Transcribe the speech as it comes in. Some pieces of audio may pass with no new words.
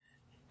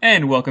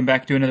And welcome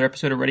back to another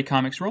episode of Ready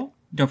Comics Roll.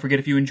 Don't forget,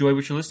 if you enjoy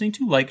what you're listening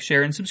to, like,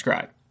 share, and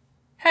subscribe.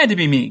 Had to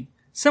be me.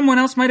 Someone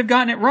else might have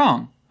gotten it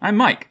wrong. I'm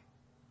Mike.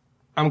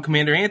 I'm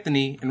Commander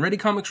Anthony, and Ready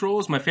Comics Roll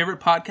is my favorite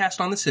podcast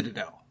on the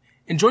Citadel.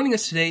 And joining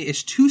us today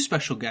is two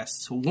special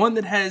guests. One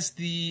that has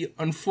the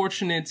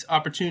unfortunate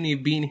opportunity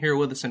of being here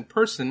with us in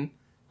person.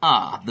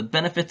 The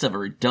benefits of a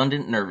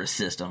redundant nervous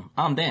system.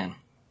 I'm Dan.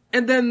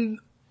 And then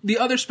the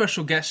other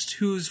special guest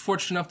who's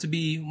fortunate enough to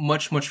be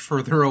much, much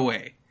further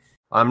away.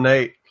 I'm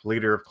Nate,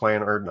 leader of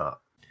Clan Erdnot.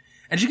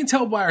 As you can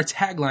tell by our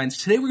taglines,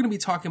 today we're going to be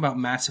talking about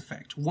Mass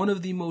Effect, one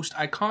of the most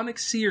iconic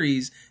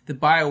series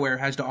that BioWare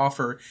has to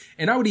offer,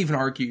 and I would even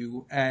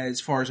argue as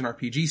far as an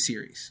RPG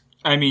series.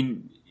 I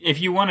mean, if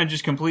you want to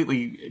just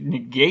completely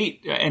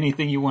negate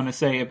anything you want to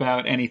say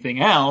about anything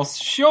else,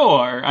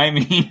 sure. I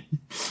mean,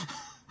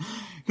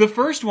 the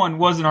first one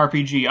was an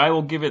RPG. I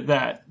will give it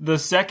that. The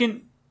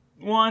second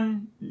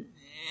one,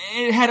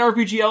 it had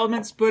RPG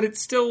elements, but it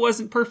still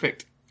wasn't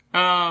perfect.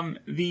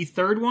 The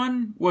third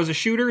one was a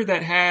shooter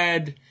that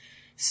had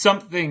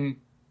something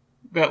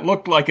that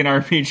looked like an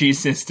RPG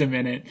system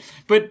in it,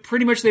 but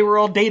pretty much they were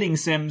all dating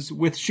sims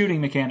with shooting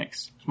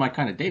mechanics. It's my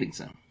kind of dating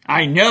sim.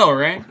 I know,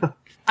 right?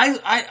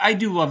 I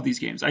do love these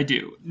games. I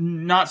do.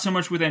 Not so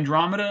much with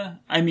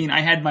Andromeda. I mean, I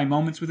had my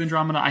moments with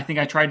Andromeda. I think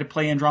I tried to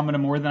play Andromeda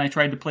more than I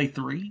tried to play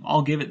 3.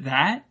 I'll give it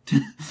that.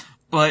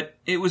 But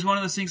it was one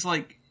of those things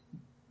like,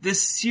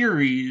 this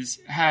series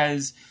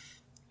has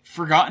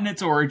forgotten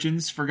its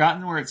origins,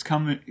 forgotten where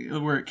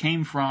it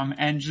came from,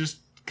 and just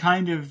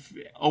kind of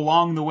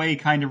along the way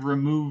kind of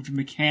removed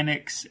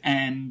mechanics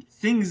and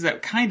things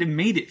that kind of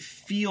made it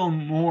feel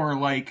more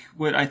like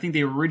what I think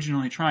they were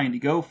originally trying to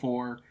go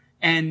for.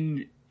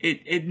 And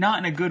it not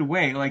in a good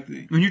way. Like,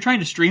 when you're trying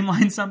to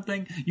streamline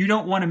something, you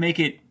don't want to make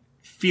it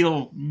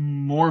feel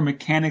more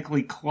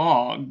mechanically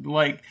clogged.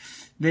 Like,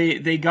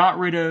 they got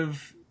rid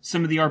of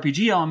some of the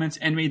RPG elements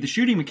and made the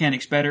shooting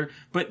mechanics better,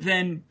 but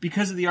then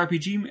because of the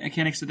RPG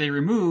mechanics that they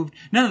removed,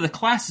 none of the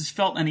classes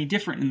felt any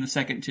different in the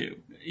second two.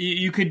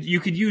 You could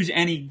use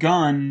any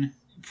gun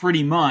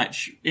pretty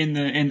much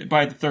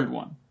by the third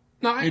one.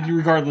 No,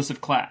 regardless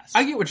of class.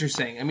 I get what you're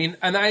saying. I mean,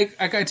 and I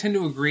tend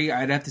to agree.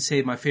 I'd have to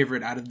say my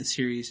favorite out of the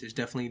series is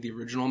definitely the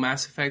original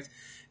Mass Effect,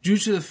 due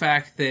to the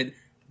fact that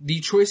the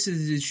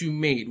choices that you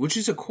made, which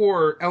is a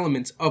core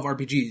element of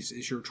RPGs,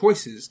 is your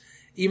choices,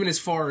 even as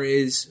far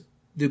as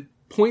the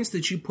points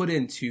that you put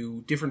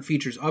into different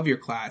features of your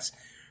class,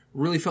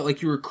 really felt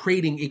like you were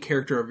creating a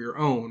character of your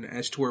own,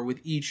 as to where with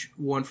each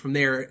one from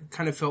there, it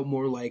kind of felt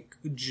more like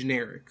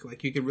generic.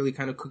 Like you could really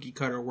kind of cookie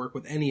cutter work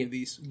with any of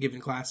these given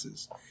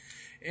classes.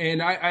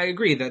 And I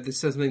agree that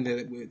this is something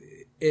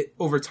that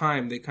over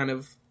time they kind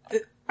of,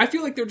 I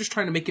feel like they're just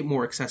trying to make it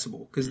more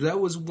accessible, because that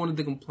was one of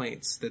the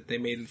complaints that they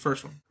made in the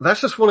first one. That's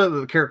just one of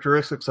the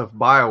characteristics of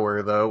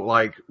BioWare, though.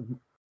 Like,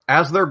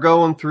 as they're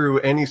going through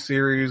any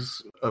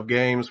series of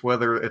games,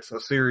 whether it's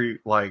a series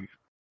like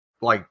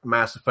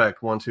Mass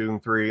Effect 1, 2,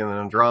 and 3, and then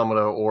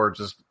Andromeda, or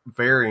just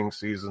varying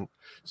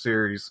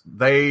series,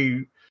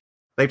 they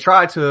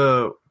try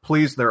to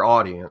please their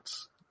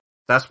audience.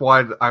 That's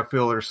why I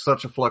feel there's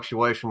such a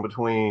fluctuation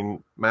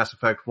between Mass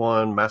Effect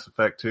 1, Mass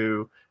Effect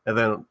 2, and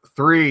then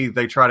 3,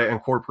 they try to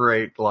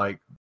incorporate like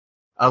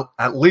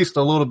at least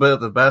a little bit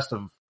of the best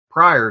of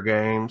prior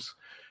games,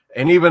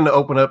 and even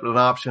open up an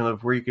option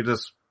of where you could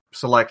just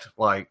select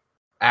like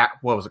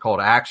what was it called,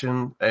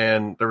 action,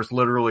 and there was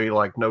literally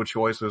like no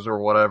choices or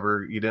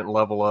whatever. You didn't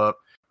level up.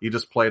 You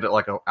just played it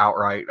like an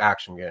outright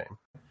action game.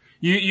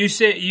 You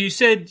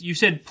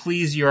said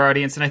please your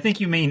audience, and I think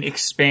you mean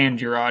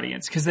expand your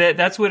audience, because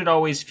that's what it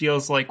always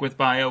feels like with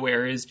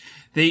BioWare is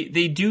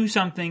they do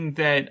something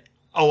that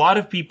a lot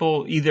of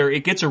people, either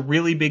it gets a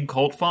really big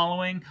cult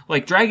following,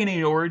 like Dragon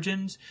Age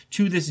Origins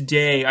to this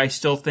day I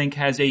still think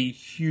has a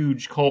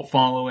huge cult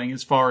following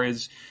as far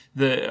as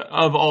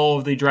of all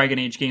of the Dragon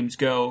Age games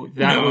go.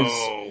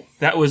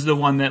 That was the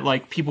one that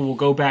like people will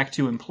go back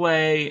to and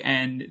play,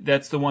 and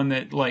that's the one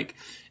that like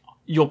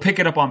you'll pick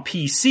it up on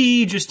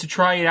PC just to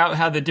try it out,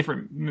 how the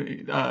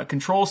different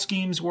control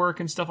schemes work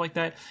and stuff like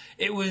that.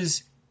 It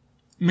was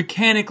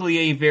mechanically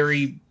a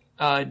very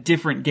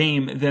different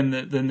game than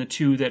the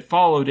two that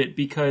followed it,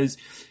 because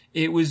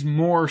it was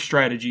more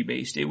strategy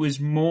based. It was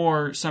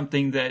more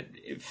something that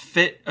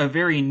fit a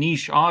very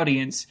niche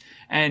audience,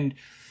 and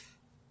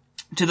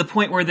to the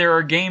point where there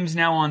are games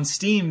now on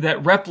Steam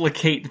that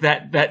replicate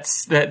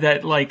that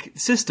like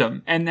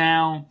system. And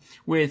now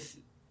with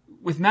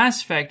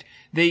Mass Effect,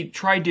 they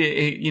tried to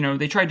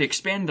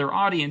expand their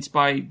audience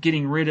by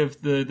getting rid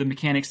of the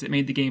mechanics that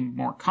made the game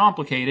more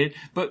complicated,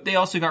 but they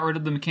also got rid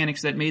of the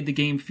mechanics that made the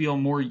game feel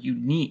more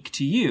unique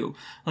to you.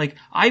 Like,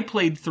 I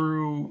played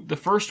through the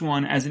first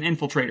one as an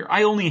infiltrator.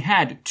 I only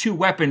had 2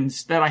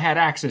 weapons that I had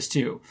access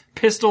to,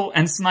 pistol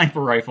and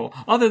sniper rifle.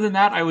 Other than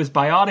that, I was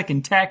biotic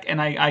and tech,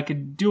 and I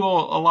could do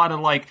a lot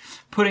of like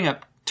putting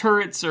up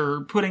turrets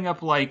or putting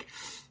up like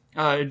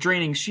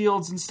draining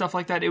shields and stuff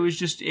like that. It was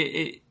just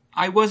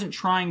I wasn't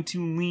trying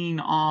to lean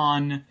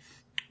on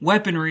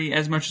weaponry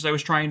as much as I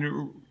was trying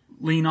to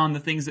lean on the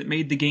things that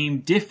made the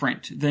game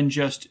different than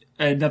just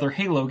another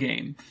Halo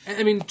game.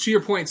 I mean, to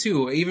your point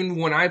too, even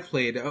when I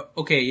played,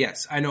 okay,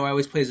 yes, I know I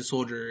always play as a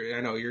soldier.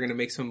 I know you're going to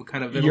make some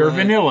kind of vanilla. You're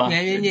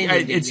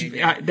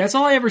vanilla. That's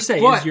all I ever say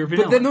is you're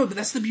vanilla. But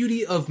that's the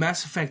beauty of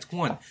Mass Effect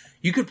 1.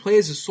 You could play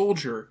as a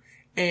soldier,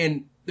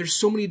 and there's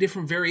so many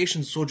different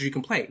variations of soldier you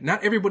can play.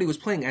 Not everybody was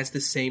playing as the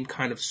same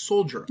kind of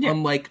soldier,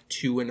 unlike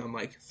 2 and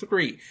unlike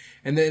 3.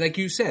 And then, like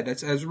you said,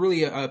 that's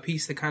really a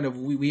piece that kind of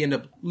we end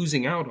up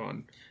losing out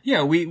on.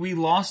 Yeah, we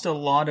lost a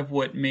lot of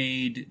what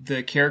made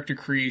the character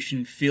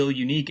creation feel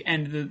unique,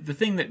 and the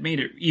thing that made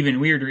it even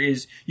weirder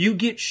is you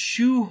get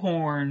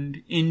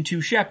shoehorned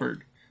into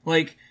Shepard.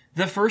 Like,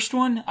 the first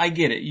one, I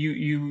get it.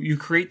 You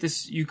create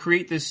this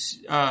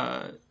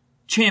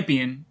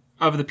champion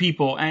of the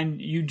people,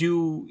 and you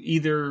do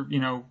either,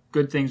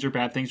 good things or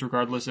bad things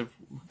regardless of,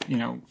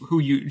 who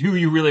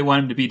you really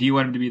want him to be. Do you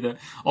want him to be the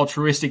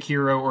altruistic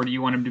hero, or do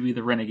you want him to be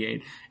the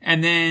renegade?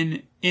 And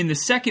then in the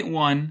second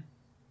one,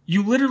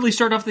 you literally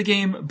start off the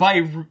game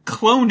by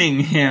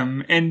cloning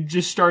him and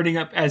just starting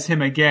up as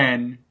him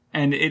again,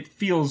 and it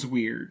feels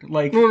weird.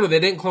 Like, no, they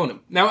didn't clone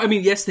him. Now, I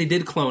mean, yes, they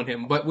did clone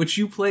him, but what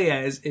you play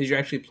as is you're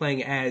actually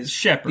playing as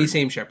Shepard. The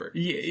same Shepard.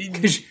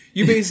 Because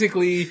you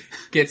basically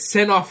get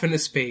sent off into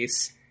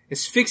space,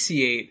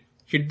 asphyxiate,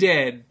 you're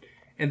dead,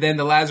 and then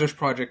the Lazarus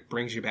Project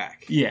brings you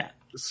back. Yeah.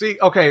 See,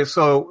 okay,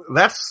 so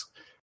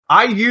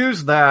I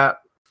use that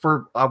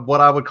for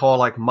what I would call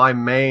like my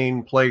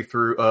main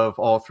playthrough of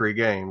all 3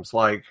 games.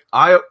 Like,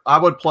 I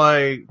would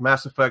play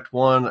Mass Effect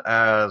 1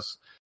 as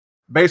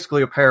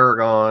basically a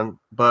Paragon,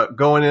 but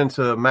going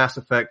into Mass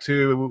Effect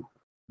 2,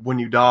 when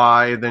you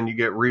die, then you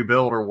get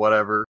rebuilt or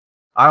whatever,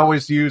 I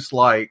always use,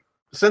 like,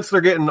 since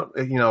they're getting,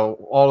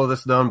 all of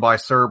this done by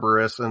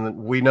Cerberus, and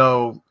we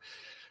know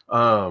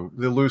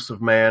the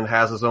Elusive Man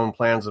has his own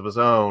plans of his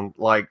own,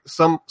 like,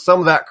 some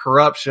of that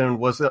corruption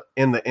was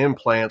in the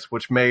implants,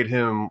 which made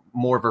him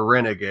more of a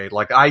renegade.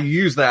 Like, I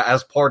use that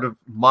as part of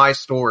my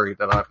story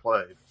that I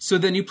played. So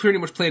then you pretty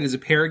much played as a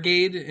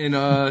Paragade in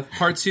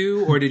part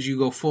 2, or did you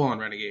go full on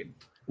Renegade?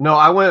 No,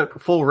 I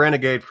went full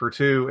Renegade for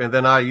 2, and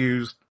then I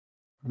used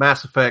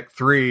Mass Effect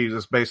 3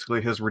 as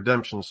basically his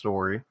redemption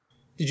story.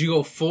 Did you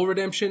go full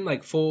redemption,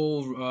 like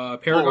full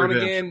Paragon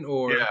again,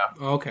 or yeah?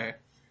 Okay,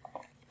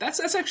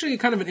 that's actually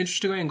kind of an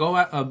interesting way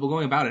of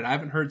going about it. I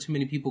haven't heard too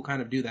many people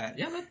kind of do that.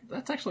 Yeah,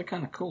 that's actually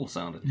kind of cool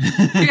sounding.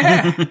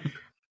 Yeah,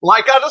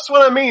 like, that's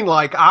what I mean.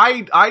 Like,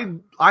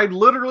 I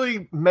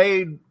literally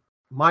made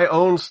my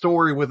own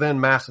story within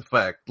Mass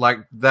Effect, like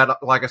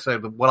that. Like I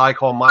said, what I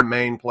call my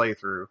main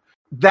playthrough.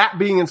 That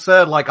being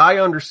said, like, I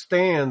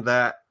understand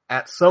that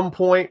at some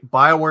point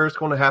BioWare is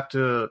going to have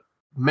to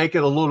make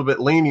it a little bit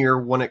linear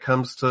when it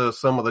comes to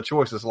some of the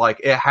choices. Like,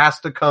 it has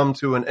to come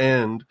to an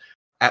end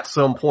at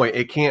some point.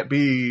 It can't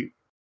be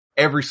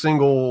every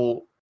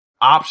single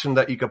option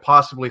that you could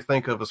possibly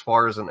think of as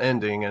far as an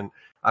ending. And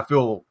I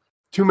feel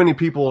too many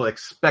people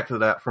expected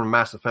that from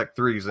Mass Effect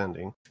 3's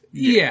ending.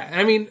 Yeah,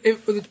 I mean,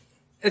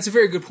 it's a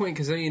very good point,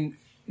 because, I mean,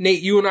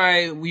 Nate, you and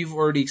I, we've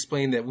already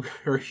explained that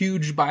we're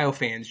huge Bio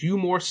fans. You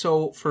more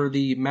so for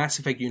the Mass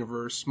Effect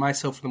universe,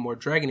 myself for the more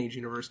Dragon Age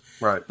universe.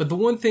 Right. But the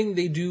one thing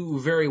they do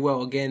very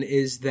well, again,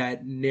 is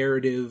that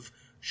narrative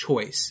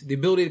choice. The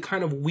ability to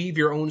kind of weave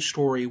your own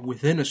story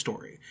within a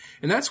story.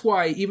 And that's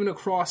why, even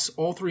across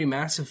all 3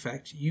 Mass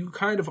Effect, you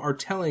kind of are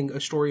telling a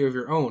story of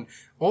your own.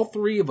 All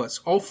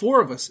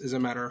 4 of us, as a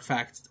matter of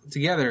fact,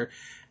 together,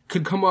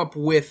 could come up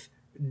with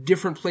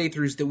different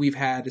playthroughs that we've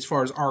had as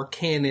far as our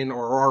canon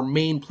or our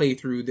main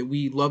playthrough that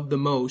we love the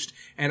most,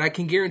 and I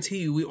can guarantee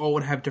you we all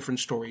would have different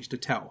stories to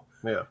tell.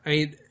 Yeah. I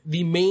mean,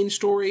 the main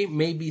story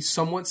may be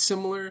somewhat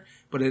similar,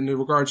 but in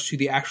regards to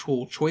the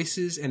actual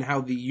choices and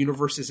how the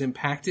universe is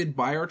impacted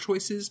by our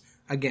choices,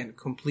 again,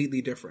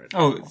 completely different.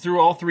 Oh, through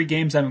all 3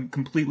 games, I'm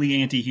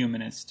completely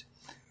anti-humanist.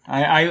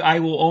 I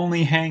will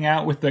only hang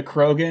out with the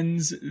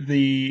Krogans,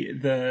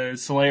 the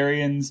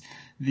Solarians,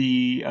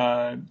 the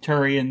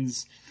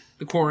Turians,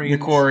 the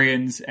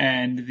Quarians,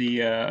 and the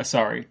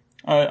Asari.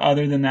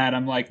 Other than that,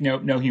 I'm like,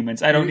 nope, no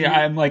humans.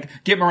 I'm like,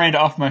 get Miranda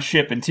off my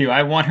ship in 2.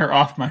 I want her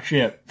off my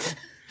ship.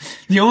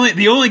 The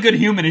only good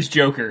human is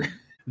Joker.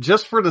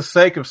 Just for the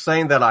sake of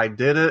saying that I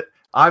did it,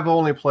 I've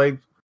only played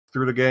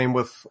through the game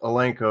with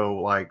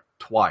Alenko like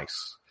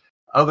twice.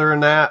 Other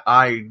than that,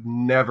 I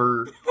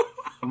never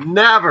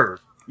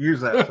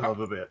use that son of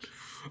a bitch.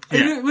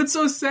 Yeah. And what's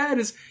so sad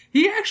is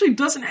he actually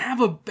doesn't have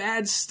a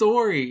bad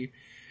story.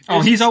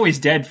 Oh, he's always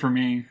dead for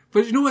me.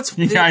 But you know what's...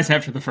 He dies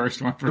after the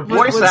first one. The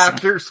voice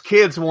actors'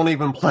 kids won't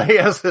even play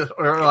as it,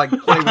 or like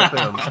play with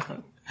them.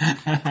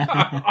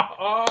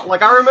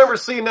 Like, I remember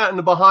seeing that in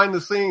the behind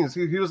the scenes.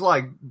 He was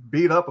like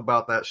beat up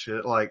about that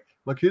shit. Like,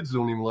 my kids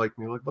don't even like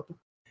me. Like, what the...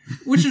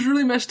 Which is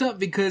really messed up,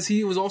 because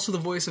he was also the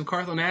voice of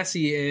Carth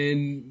Onasi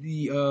in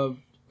the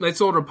Knights of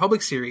the Old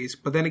Republic series.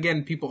 But then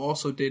again, people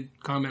also did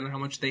comment on how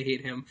much they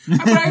hate him.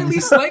 But I at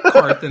least like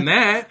Carth in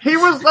that. He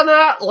was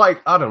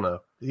I don't know.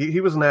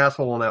 He was an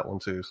asshole on that one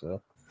too,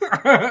 so.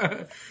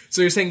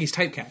 So you're saying he's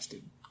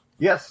typecasted?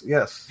 Yes,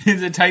 yes.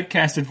 He's a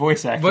typecasted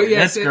voice actor. But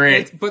yes, that's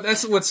great. but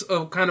that's what's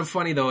kind of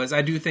funny though, is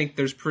I do think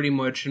there's pretty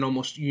much an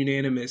almost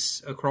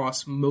unanimous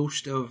across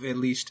most of at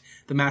least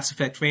the Mass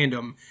Effect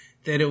fandom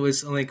that it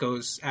was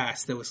Alenko's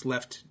ass that was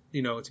left,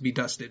 to be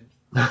dusted.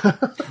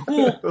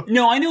 Well,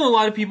 no, I know a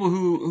lot of people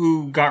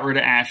who got rid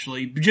of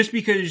Ashley just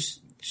because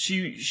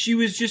she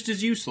was just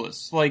as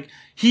useless. Like,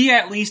 he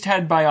at least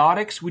had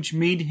biotics, which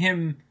made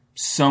him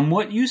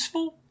somewhat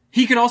useful.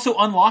 He could also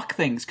unlock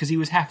things because he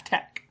was half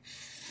tech.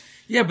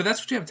 Yeah, but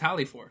that's what you have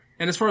Tali for.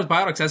 And as far as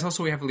biotics, that's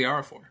also what we have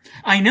Liara for.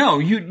 I know,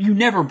 you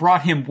never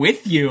brought him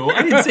with you.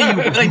 I didn't say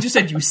you, I just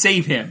said you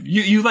save him.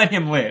 You let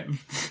him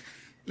live.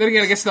 Then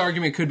again, I guess the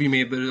argument could be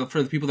made, but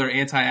for the people that are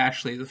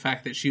anti-Ashley, the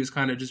fact that she was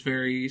kind of just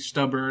very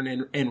stubborn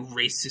and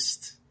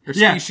racist. Her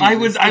Yeah,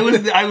 species.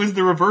 I was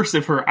the reverse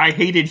of her. I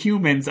hated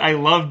humans. I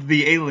loved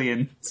the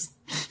aliens.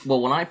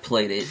 Well, when I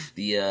played it,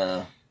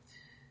 the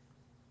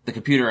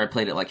computer, I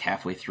played it like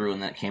halfway through,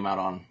 and that came out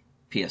on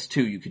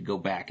PS2. You could go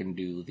back and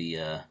do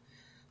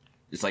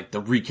it's like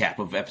the recap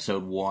of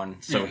episode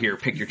 1. So here,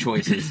 pick your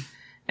choices.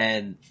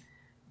 And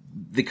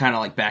the kind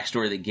of like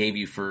backstory they gave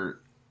you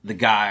for the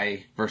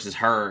guy versus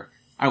her,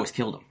 I always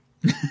killed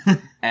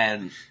him.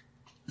 And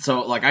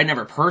so, like, I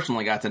never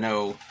personally got to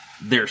know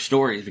their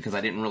stories because I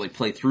didn't really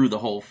play through the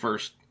whole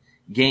first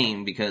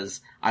game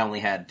because I only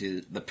had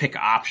the pick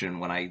option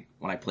when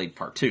I played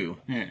part 2.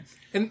 Yeah.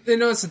 And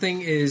that's the thing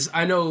is,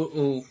 I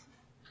know,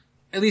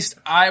 at least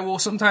I will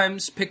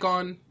sometimes pick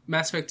on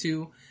Mass Effect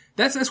 2.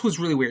 That's what's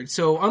really weird.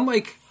 So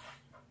unlike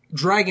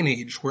Dragon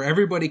Age, where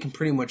everybody can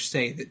pretty much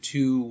say that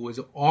 2 was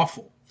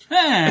awful,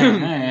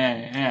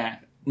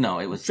 No,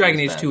 it was Dragon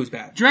it was Age bad. 2 was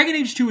bad. Dragon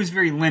Age 2 is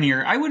very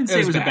linear. I wouldn't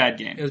say it was a bad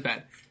game. It was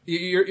bad.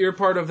 You're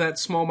part of that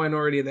small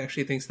minority that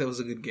actually thinks that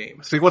was a good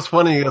game. See, what's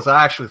funny is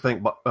I actually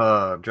think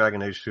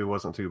Dragon Age 2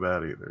 wasn't too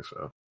bad either,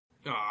 so.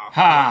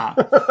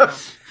 Ha!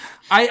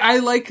 I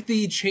like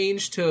the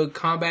change to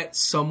combat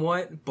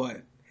somewhat,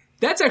 but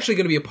that's actually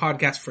going to be a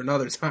podcast for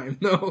another time,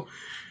 though.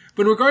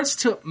 But in regards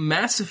to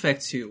Mass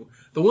Effect 2,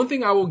 the one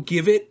thing I will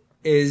give it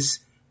is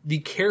the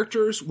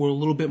characters were a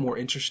little bit more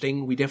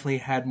interesting. We definitely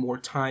had more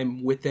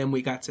time with them.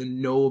 We got to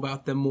know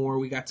about them more.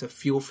 We got to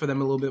feel for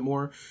them a little bit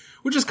more,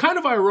 which is kind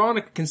of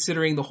ironic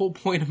considering the whole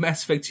point of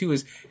Mass Effect 2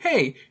 is,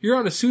 hey, you're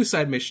on a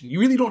suicide mission.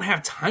 You really don't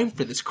have time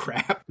for this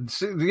crap.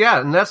 See,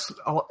 yeah, and that's,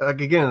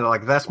 again,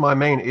 like, that's my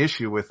main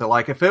issue with it.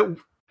 Like, if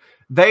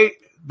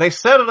they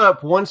set it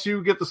up once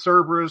you get the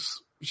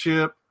Cerberus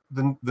ship,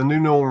 the new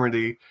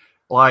Normandy,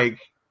 like,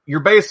 you're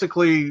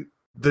basically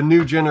the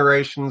new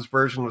generation's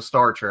version of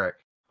Star Trek.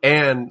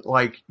 And,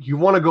 like, you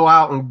want to go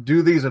out and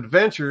do these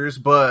adventures,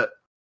 but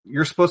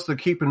you're supposed to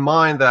keep in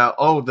mind that,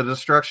 the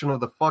destruction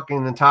of the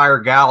fucking entire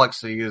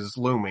galaxy is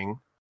looming.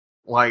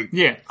 Like,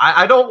 Yeah.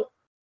 I don't,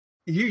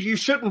 you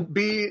shouldn't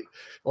be,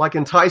 like,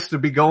 enticed to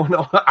be going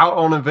out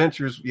on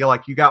adventures. Yeah,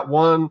 like, you got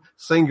one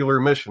singular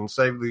mission,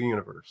 save the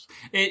universe.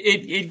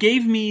 It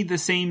gave me the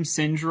same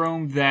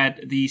syndrome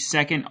that the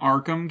second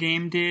Arkham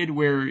game did,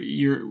 where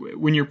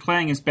when you're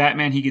playing as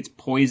Batman, he gets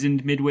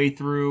poisoned midway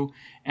through,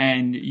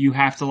 and you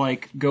have to,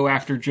 like, go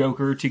after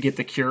Joker to get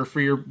the cure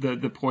for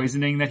the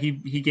poisoning that he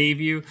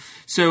gave you.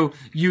 So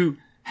you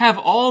have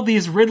all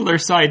these Riddler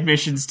side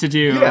missions to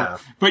do,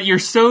 but you're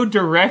so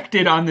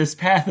directed on this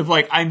path of,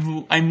 like,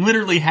 I'm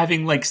literally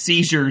having, like,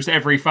 seizures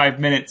every 5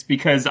 minutes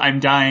because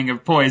I'm dying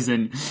of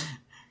poison.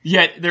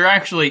 Yet there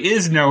actually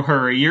is no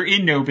hurry. You're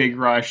in no big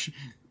rush.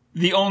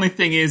 The only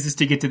thing is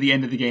to get to the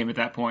end of the game at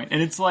that point.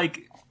 And it's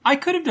like, I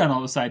could have done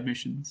all the side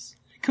missions.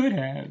 I could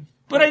have.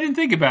 But I didn't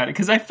think about it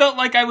because I felt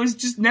like I was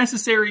just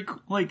necessary.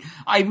 Like,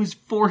 I was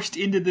forced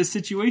into this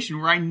situation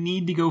where I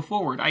need to go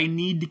forward. I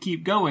need to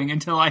keep going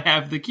until I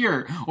have the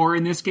cure. Or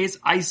in this case,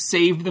 I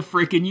saved the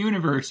freaking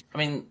universe. I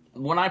mean,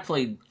 when I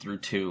played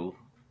through 2,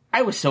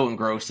 I was so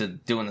engrossed in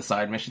doing the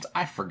side missions,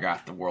 I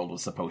forgot the world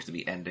was supposed to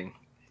be ending.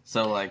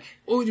 So, like...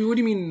 What do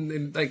you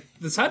mean? Like,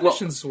 the side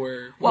missions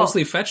were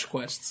mostly fetch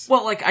quests.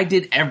 Well, like, I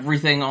did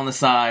everything on the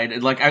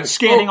side. Like, I was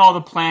Scanning all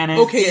the planets.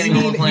 Okay,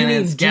 scanning all the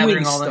planets, gathering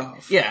doing all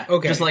stuff. Yeah,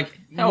 Okay. just like,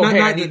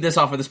 I need this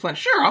off of this planet.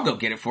 Sure, I'll go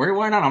get it for you.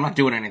 Why not? I'm not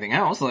doing anything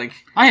else. Like,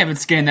 I haven't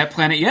scanned that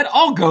planet yet.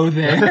 I'll go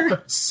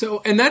there.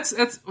 So, and that's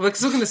like I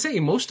was going to say,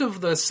 most of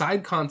the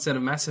side content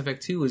of Mass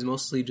Effect 2 is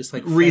mostly just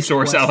like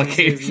Resource fetch quests.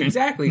 allocation.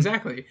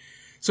 Exactly.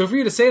 So for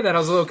you to say that, I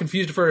was a little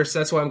confused at first.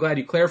 That's why I'm glad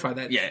you clarified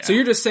that. Yeah. So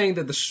you're just saying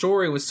that the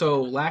story was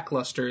so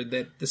lackluster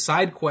that the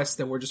side quests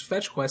that were just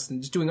fetch quests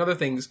and just doing other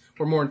things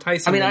were more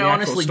enticing. I mean, than I the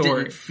honestly actual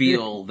story. didn't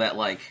feel that,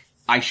 like,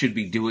 I should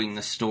be doing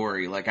the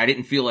story. Like, I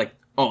didn't feel like,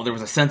 there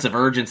was a sense of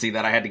urgency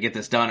that I had to get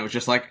this done. It was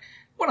just like,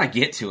 when I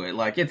get to it,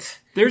 like, it's...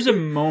 There's a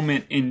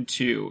moment in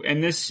 2,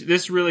 and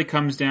this really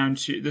comes down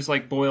to, this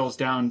like boils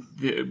down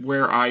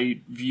where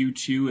I view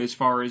 2 as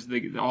far as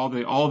all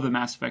the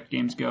Mass Effect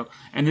games go.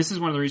 And this is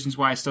one of the reasons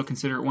why I still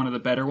consider it one of the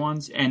better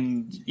ones.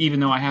 And even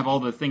though I have all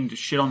the thing to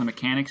shit on the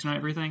mechanics and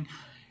everything,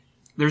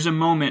 there's a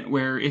moment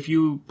where if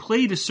you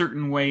played a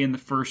certain way in the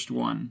first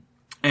one,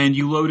 and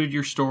you loaded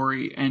your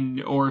story,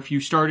 or if you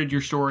started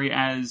your story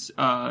as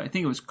I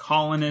think it was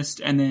colonist,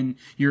 and then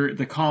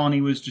the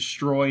colony was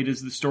destroyed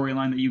as the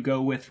storyline that you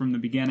go with from the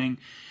beginning.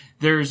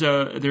 There's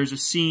a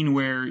scene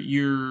where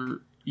you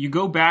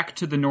go back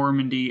to the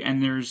Normandy,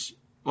 and there's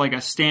like a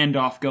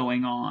standoff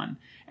going on,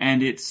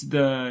 and it's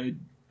the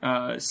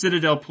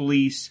Citadel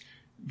police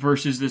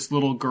versus this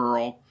little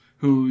girl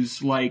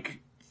who's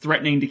like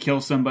threatening to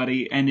kill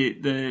somebody, and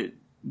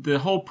the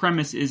whole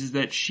premise is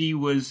that she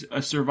was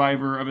a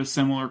survivor of a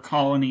similar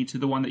colony to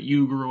the one that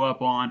you grew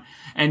up on,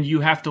 and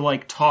you have to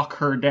like talk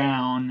her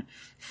down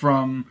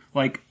from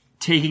like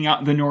taking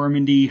out the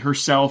Normandy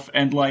herself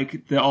and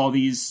like all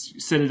these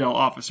Citadel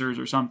officers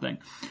or something.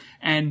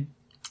 And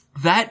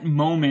that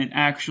moment,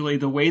 actually,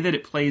 the way that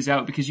it plays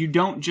out, because you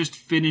don't just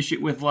finish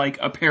it with like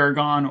a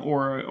Paragon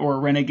or a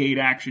Renegade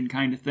action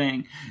kind of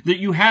thing, that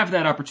you have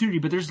that opportunity,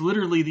 but there's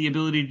literally the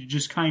ability to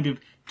just kind of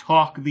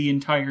talk the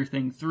entire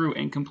thing through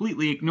and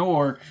completely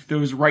ignore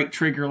those right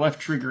trigger,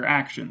 left trigger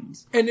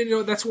actions. And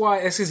that's why,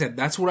 as I said,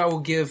 that's what I will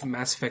give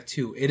Mass Effect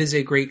 2. It is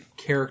a great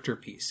character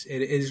piece.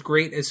 It is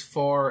great as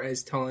far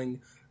as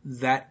telling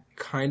that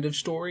kind of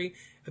story,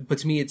 but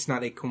to me it's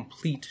not a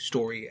complete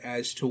story,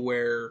 as to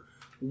where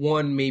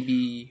one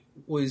maybe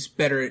was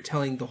better at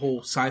telling the whole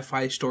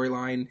sci-fi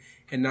storyline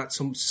and not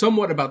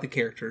somewhat about the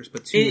characters,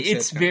 but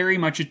it's very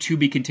much a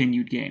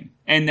to-be-continued game.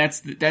 And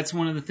that's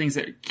one of the things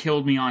that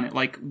killed me on it.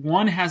 Like,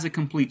 one has a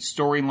complete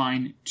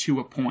storyline to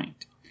a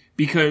point.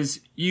 Because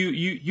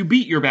you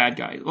beat your bad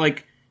guy.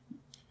 Like,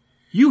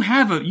 you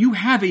have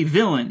a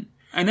villain.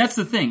 And that's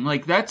the thing.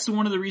 Like, that's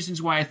one of the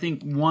reasons why I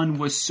think 1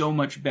 was so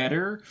much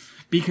better.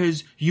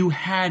 Because you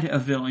had a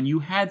villain. You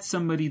had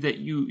somebody that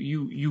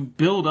you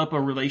build up a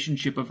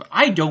relationship of,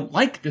 I don't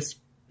like this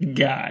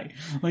guy.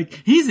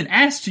 Like, he's an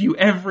ass to you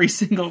every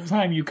single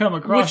time you come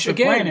across the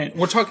planet.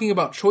 We're talking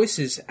about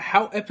choices.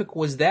 How epic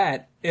was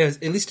that?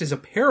 At least as a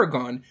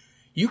Paragon,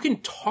 you can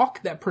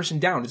talk that person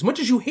down. As much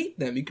as you hate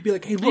them, you could be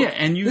like, hey, look,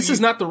 this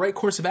is not the right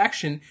course of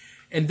action.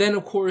 And then,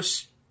 of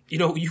course,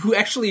 you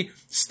actually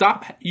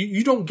stop.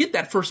 You don't get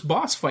that first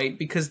boss fight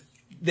because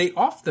they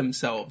off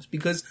themselves,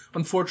 because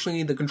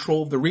unfortunately the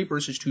control of the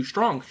Reapers is too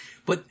strong.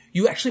 But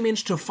you actually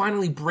manage to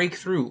finally break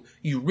through.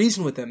 You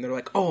reason with them. They're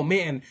like, oh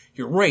man,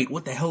 you're right.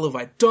 What the hell have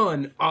I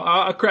done?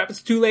 Crap,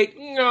 it's too late.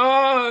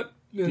 Yeah.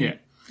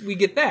 We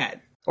get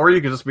that. Or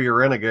you could just be a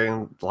renegade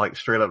and like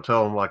straight up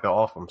tell him like to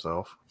off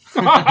himself.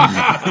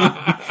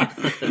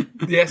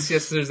 Yes,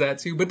 there's that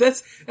too. But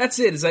that's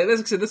it. It's like,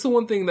 as I said, that's the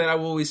one thing that I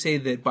will always say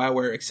that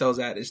BioWare excels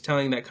at, is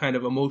telling that kind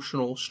of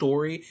emotional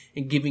story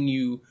and giving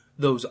you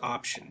those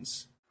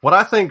options. What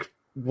I think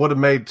would have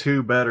made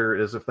 2 better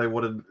is if they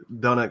would have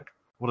done it,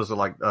 what is it,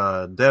 like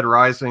Dead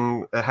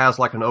Rising? It has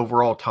like an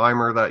overall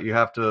timer that you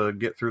have to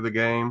get through the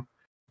game.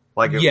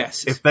 Like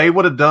if they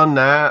would have done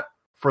that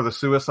for the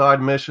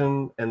suicide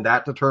mission and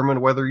that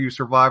determined whether you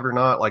survive or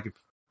not, like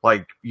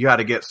you had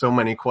to get so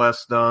many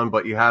quests done,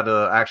 but you had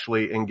to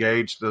actually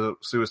engage the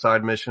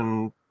suicide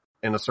mission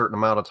in a certain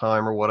amount of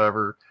time or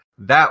whatever,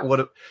 that would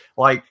have,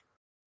 like,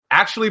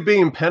 actually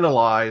being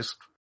penalized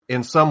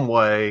in some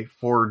way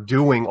for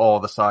doing all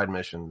the side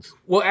missions.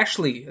 Well,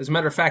 actually, as a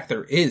matter of fact,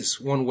 there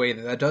is one way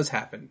that does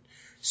happen.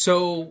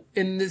 So,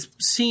 in this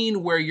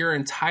scene where your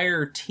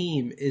entire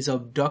team is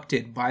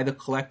abducted by the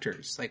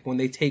Collectors, like when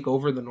they take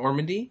over the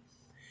Normandy,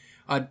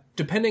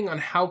 depending on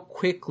how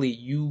quickly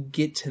you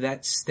get to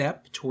that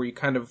step to where you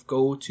kind of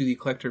go to the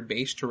Collector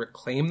base to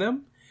reclaim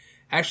them,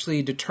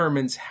 actually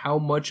determines how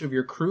much of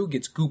your crew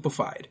gets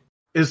goopified.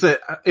 Is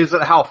it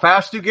how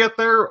fast you get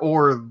there,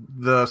 or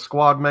the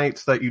squad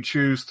mates that you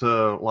choose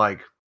to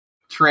like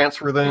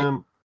transfer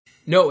them?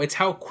 No, it's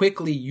how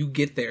quickly you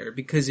get there.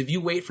 Because if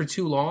you wait for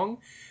too long,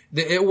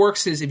 it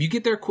works is if you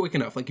get there quick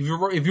enough. Like if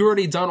you've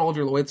already done all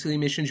your loyalty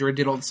missions, you already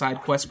did all the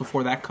side quests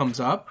before that comes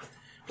up,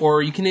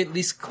 or you can at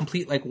least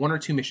complete like 1 or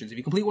 2 missions. If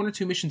you complete 1 or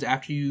 2 missions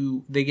after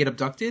they get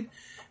abducted,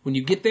 when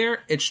you get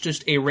there, it's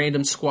just a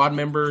random squad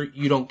member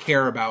you don't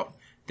care about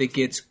that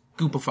gets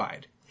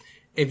goopified.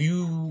 If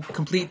you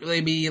complete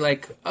maybe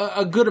like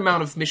a good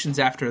amount of missions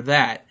after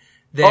that,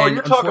 then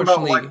you're talking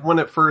about like when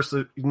it first,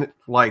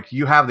 like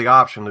you have the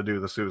option to do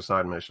the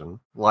suicide mission,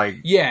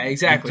 like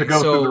exactly, to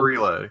go through the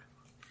relay.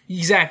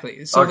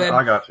 Exactly. So then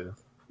I got you.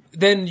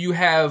 Then you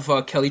have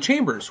Kelly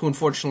Chambers, who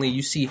unfortunately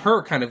you see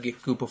her kind of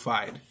get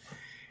goopified.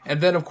 And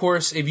then, of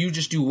course, if you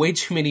just do way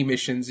too many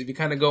missions, if you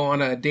kind of go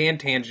on a Dan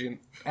tangent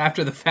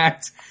after the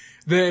fact,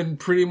 then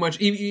pretty much,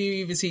 you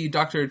even see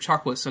Dr.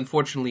 Chocolates,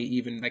 unfortunately,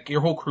 even, like,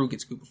 your whole crew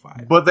gets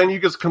goopified. But then you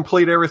just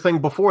complete everything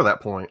before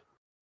that point.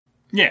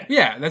 Yeah.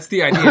 Yeah, that's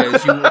the idea,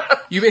 is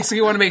you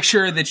basically want to make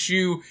sure that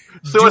you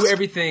do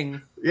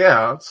everything.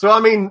 Yeah, so I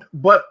mean,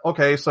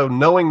 so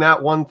knowing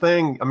that one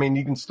thing, I mean,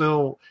 you can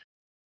still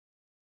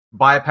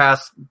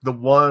bypass the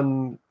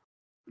one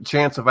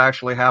chance of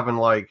actually having,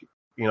 like,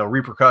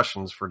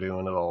 repercussions for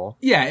doing it all.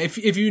 Yeah, if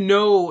you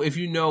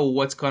know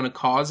what's going to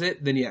cause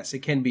it, then yes, it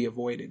can be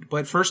avoided.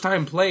 But first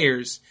time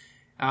players,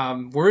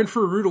 we're in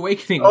for a rude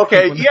awakening.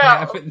 Okay, when that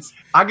happens.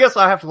 I guess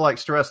I have to like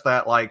stress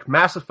that like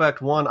Mass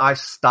Effect 1, I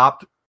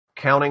stopped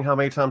counting how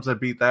many times I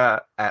beat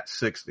that, at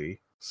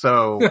 60.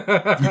 So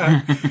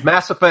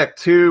Mass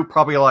Effect 2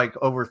 probably like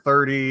over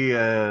 30,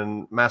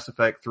 and Mass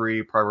Effect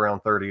 3 probably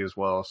around 30 as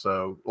well.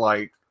 So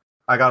like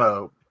I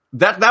gotta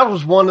that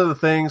was one of the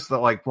things that,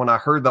 like, when I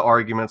heard the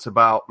arguments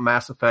about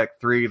Mass Effect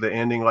 3, the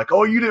ending, like,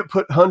 oh, you didn't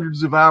put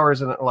hundreds of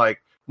hours in it,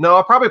 like, no,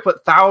 I probably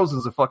put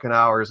thousands of fucking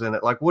hours in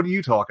it. Like, what are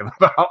you talking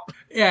about?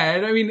 Yeah,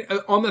 and I mean,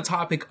 on the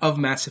topic of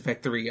Mass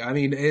Effect 3, I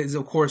mean, it's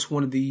of course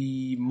one of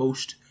the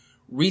most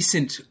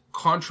recent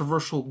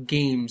controversial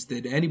games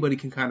that anybody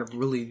can kind of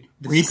really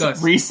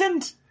discuss.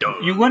 Recent?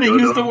 You want to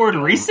use the word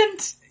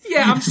recent?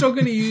 Yeah, I'm still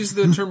going to use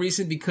the term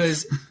recent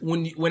because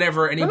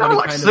whenever anybody Not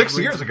like kind 6 of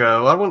years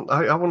ago.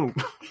 I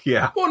wouldn't.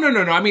 Yeah. Well,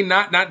 no. I mean,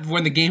 not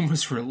when the game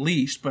was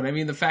released, but I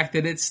mean the fact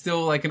that it's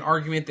still like an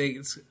argument that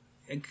it's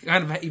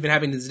kind of even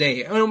happening this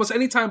day. I mean, almost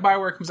any time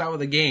BioWare comes out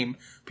with a game,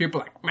 people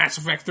are like, Mass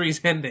Effect 3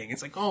 is ending.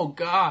 It's like, oh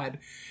god.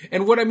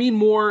 And what I mean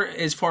more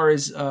as far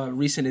as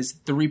recent is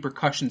the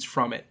repercussions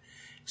from it.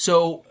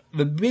 So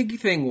the big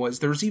thing was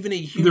there was even a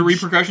huge... The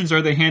repercussions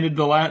are they handed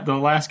the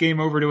last game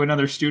over to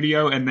another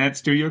studio, and that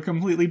studio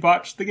completely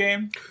botched the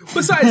game?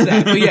 Besides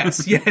that, but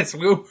yes,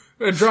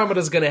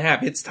 Andromeda's gonna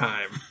have its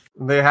time.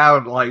 They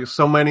had, like,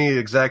 so many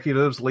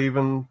executives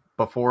leaving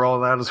before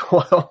all that as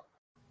well.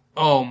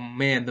 Oh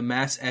man, the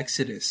mass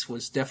exodus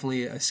was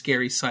definitely a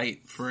scary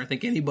sight for, I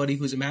think, anybody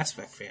who's a Mass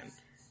Effect fan.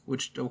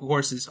 Which, of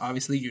course, is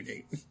obviously you,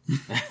 Nate.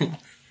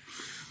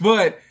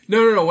 But,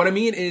 no. What I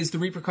mean is the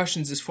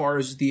repercussions as far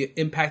as the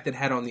impact it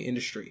had on the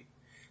industry.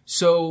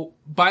 So,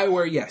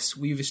 BioWare, yes,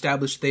 we've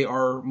established they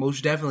are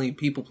most definitely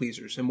people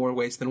pleasers in more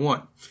ways than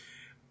one.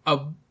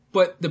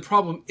 But the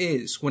problem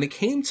is, when it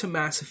came to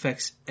Mass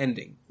Effect's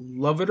ending,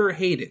 love it or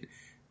hate it,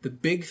 the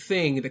big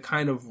thing that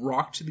kind of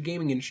rocked the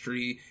gaming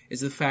industry is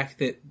the fact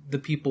that the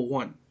people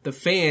won. The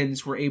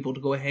fans were able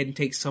to go ahead and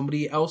take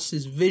somebody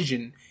else's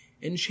vision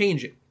and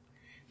change it.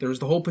 There was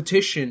the whole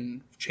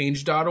petition,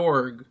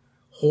 change.org,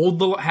 hold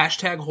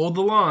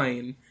the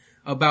line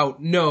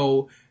about,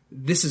 no,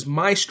 this is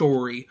my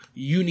story,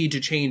 you need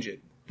to change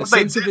it. The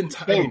sense of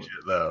entitlement. Change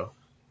it, though.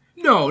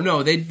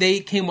 No, they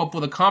came up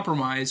with a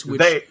compromise, which...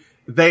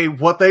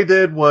 What they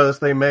did was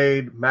they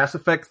made Mass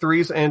Effect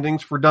 3's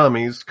endings for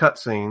dummies,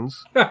 cutscenes,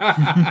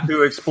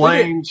 to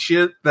explain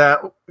shit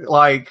that,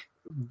 like,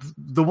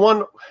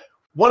 one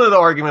of the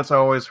arguments I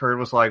always heard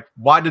was like,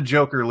 why did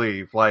Joker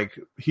leave? Like,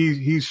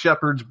 he's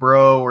Shepard's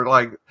bro, or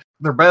like,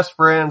 they're best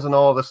friends and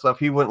all this stuff.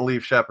 He wouldn't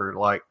leave Shepard.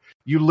 Like,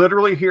 you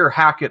literally hear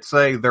Hackett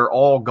say they're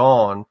all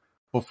gone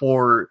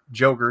before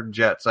Joker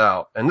jets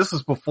out. And this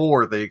is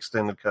before the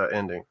extended cut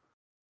ending.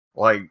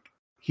 Like,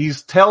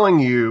 he's telling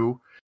you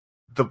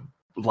the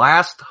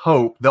last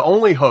hope, the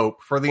only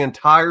hope for the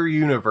entire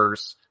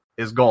universe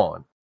is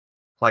gone.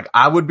 Like,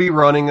 I would be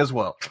running as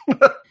well.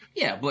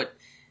 Yeah, but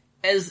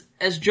as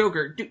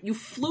Joker, you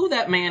flew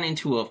that man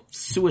into a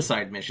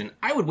suicide mission.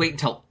 I would wait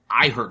until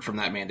I heard from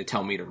that man to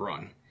tell me to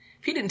run.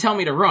 If he didn't tell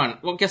me to run,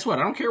 well, guess what?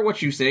 I don't care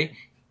what you say.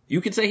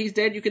 You could say he's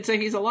dead, you could say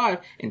he's alive.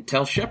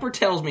 Until Shepard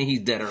tells me he's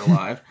dead or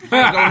alive, I'm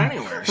not going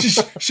anywhere.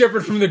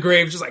 Shepard from the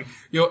grave, just like,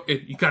 yo,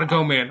 you gotta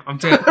go, man. I'm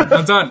dead.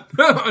 I'm done.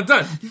 I'm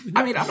done.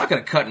 I mean, I'm not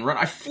gonna cut and run.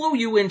 I flew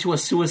you into a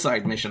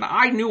suicide mission.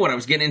 I knew what I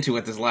was getting into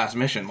at this last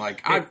mission.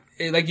 Like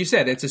you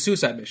said, it's a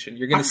suicide mission.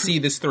 You're gonna see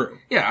this through.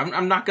 Yeah,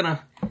 I'm not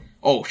gonna...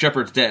 Oh,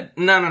 Shepard's dead.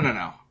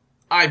 No.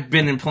 I've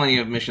been in plenty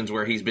of missions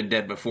where he's been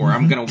dead before.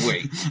 I'm gonna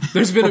wait.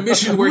 There's been a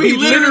mission where we he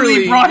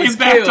literally brought him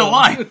back killed. to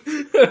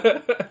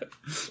life.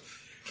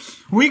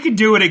 We could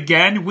do it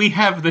again. We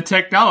have the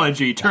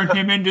technology. Turn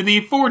him into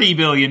the $40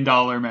 billion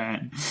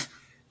man.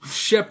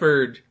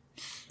 Shepard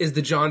is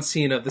the John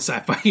Cena of the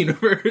sci-fi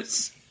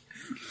universe.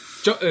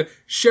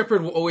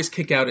 Shepard will always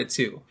kick out at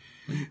 2.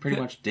 He pretty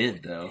much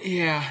did, though.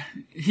 Yeah,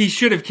 he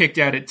should have kicked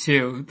out at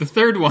 2. The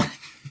third one...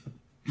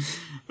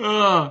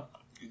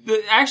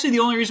 Actually, the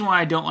only reason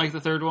why I don't like the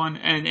third one,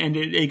 and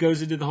it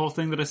goes into the whole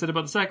thing that I said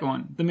about the second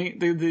one,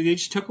 they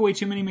just took away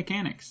too many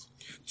mechanics.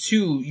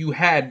 2, you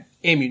had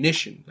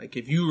ammunition. Like,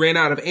 if you ran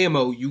out of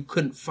ammo, you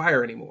couldn't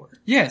fire anymore.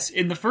 Yes,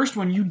 in the first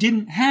one, you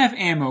didn't have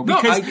ammo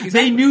because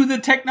they knew the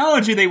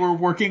technology they were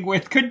working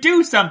with could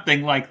do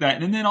something like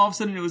that. And then all of a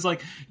sudden, it was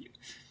like,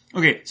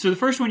 okay, so the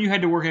first one you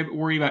had to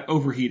worry about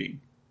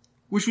overheating,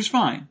 which was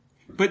fine,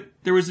 but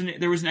there was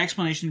an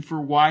explanation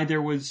for why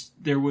there was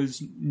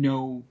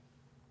no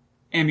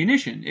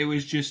ammunition. It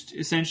was just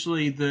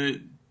essentially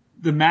the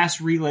mass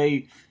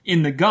relay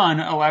in the gun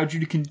allowed you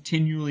to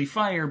continually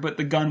fire, but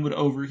the gun would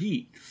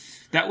overheat.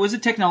 That was a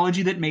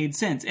technology that made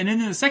sense. And then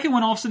in the second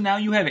one, all of a sudden now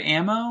you have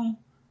ammo?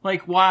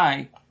 Like,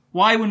 why?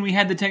 Why, when we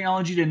had the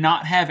technology to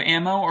not have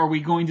ammo, are we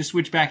going to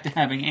switch back to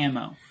having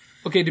ammo?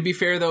 Okay, to be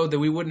fair though, that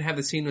we wouldn't have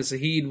the scene with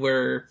Zahid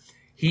where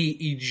he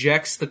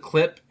ejects the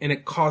clip and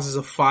it causes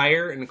a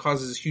fire and it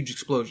causes huge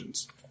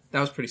explosions.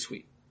 That was pretty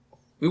sweet.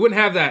 We wouldn't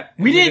have that.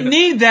 We didn't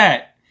need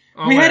that.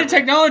 We had a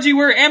technology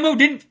where ammo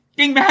didn't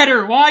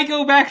matter. Why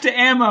go back to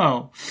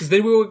ammo? Because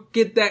then we would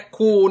get that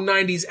cool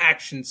 90s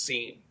action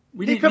scene.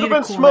 He could have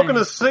been smoking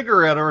a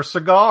cigarette or a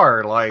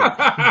cigar. Like,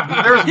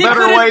 there's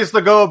better ways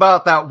to go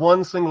about that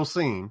one single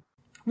scene.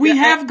 We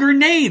have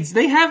grenades.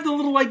 They have the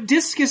little, like,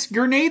 discus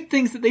grenade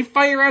things that they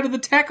fire out of the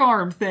tech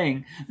arm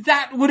thing.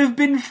 That would have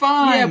been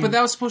fine. Yeah, but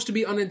that was supposed to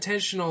be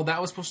unintentional.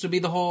 That was supposed to be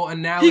the whole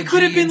analogy. He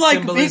could have been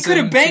like, they could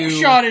have bank to...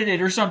 shotted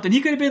it or something.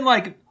 He could have been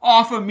like,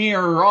 off a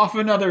mirror, off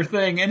another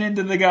thing, and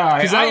into the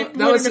guy. That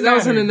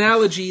was an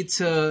analogy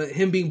to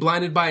him being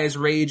blinded by his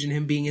rage and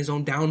him being his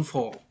own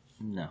downfall.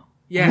 No.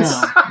 Yes.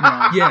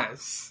 No.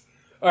 Yes.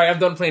 Alright, I'm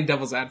done playing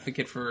devil's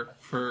advocate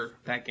for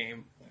that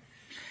game.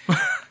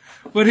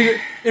 But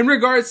in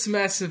regards to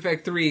Mass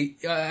Effect 3,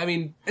 I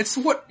mean, this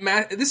is what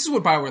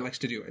BioWare likes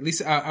to do. At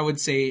least I would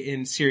say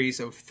in series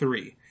of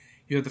 3.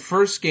 You have the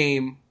first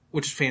game,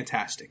 which is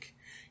fantastic.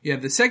 You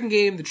have the second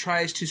game that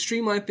tries to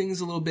streamline things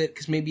a little bit,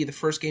 because maybe the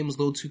first game was a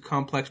little too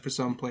complex for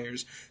some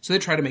players, so they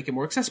try to make it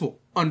more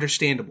accessible.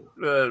 Understandable.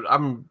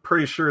 I'm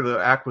pretty sure the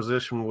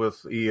acquisition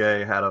with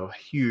EA had a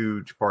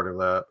huge part of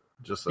that.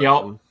 Just so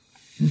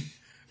Yep.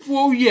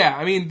 Well, yeah.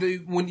 I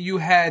mean, when you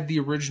had the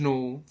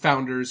original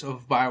founders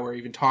of BioWare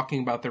even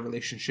talking about their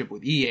relationship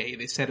with EA,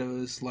 they said it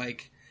was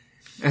like...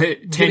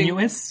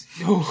 tenuous?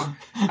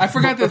 I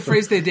forgot the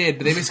phrase they did,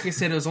 but they basically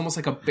said it was almost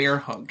like a bear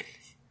hug.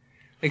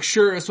 Like,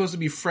 sure, it was supposed to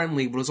be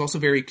friendly, but it was also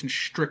very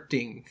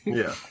constricting.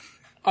 Yeah.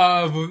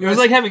 It was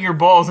like having your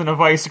balls in a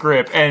vice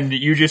grip and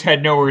you just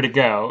had nowhere to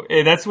go.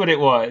 That's what it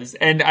was.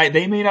 And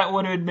they may not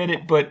want to admit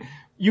it, but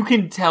you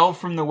can tell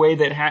from the way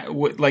that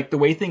the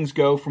way things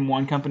go from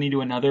one company to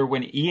another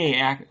when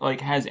EA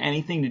has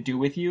anything to do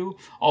with you,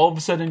 all of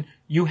a sudden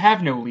you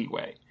have no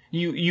leeway.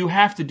 You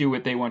have to do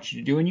what they want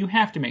you to do, and you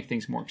have to make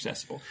things more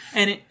accessible.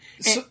 And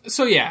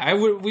yeah,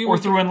 we or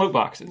throw in loot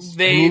boxes.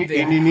 And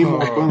you need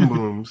more boom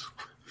booms.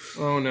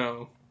 Oh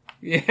no.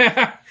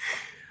 Yeah.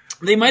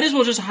 They might as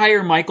well just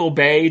hire Michael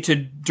Bay to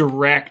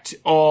direct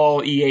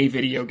all EA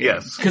video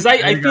games. Yes. Because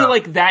I feel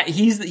like that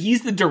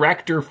he's the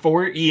director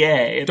for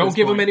EA. Don't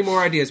give him any more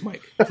ideas,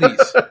 Mike.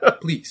 Please.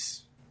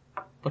 Please.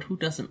 But who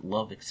doesn't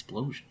love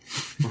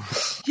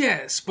explosions?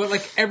 Yes, but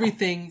like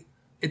everything,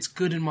 it's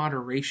good in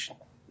moderation.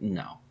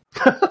 No.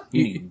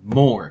 You need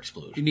more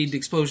explosions. You need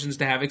explosions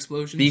to have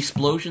explosions? The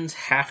explosions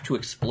have to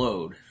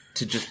explode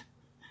to just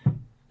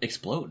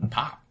explode and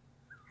pop.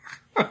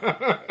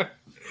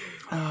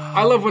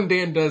 I love when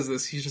Dan does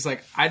this. He's just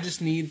like, I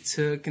just need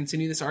to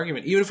continue this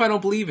argument. Even if I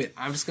don't believe it,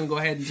 I'm just going to go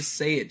ahead and just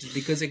say it just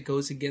because it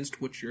goes against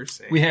what you're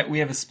saying. We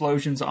have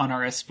explosions on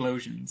our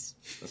explosions.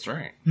 That's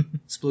right.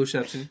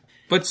 Explosion.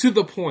 But to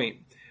the point,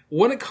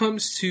 when it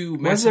comes to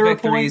Mass there a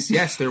Effect point? 3's...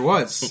 Yes, there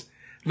was.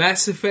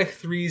 Mass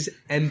Effect 3's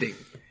ending.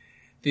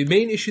 The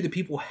main issue that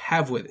people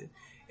have with it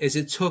is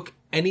it took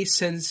any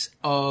sense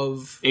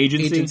of...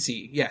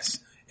 Agency? Yes.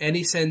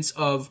 Any sense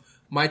of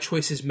my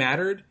choices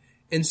mattered,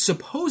 and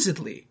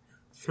supposedly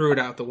threw it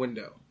out the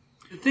window.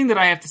 The thing that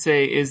I have to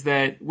say is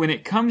that when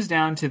it comes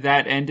down to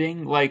that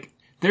ending, like,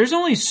 there's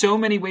only so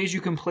many ways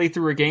you can play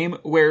through a game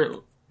where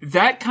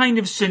that kind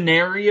of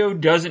scenario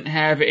doesn't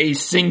have a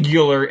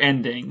singular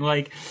ending.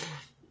 Like,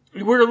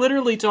 we're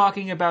literally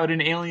talking about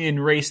an alien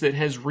race that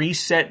has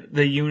reset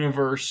the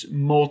universe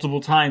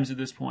multiple times at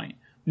this point.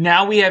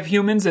 Now we have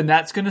humans and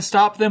that's gonna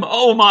stop them?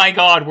 Oh my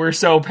god, we're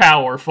so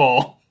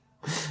powerful.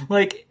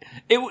 Like,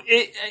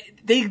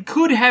 they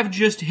could have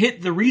just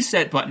hit the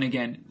reset button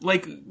again.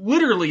 Like,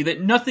 literally,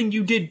 that nothing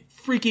you did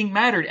freaking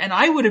mattered. And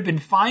I would have been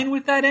fine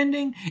with that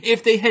ending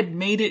if they had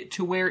made it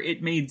to where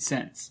it made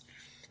sense.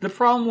 The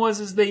problem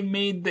is they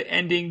made the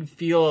ending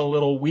feel a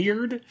little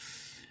weird.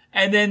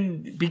 And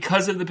then,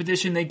 because of the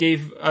petition, they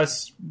gave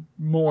us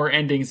more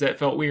endings that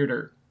felt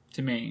weirder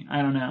to me.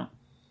 I don't know.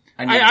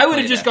 I would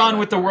have just gone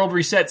with the world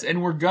resets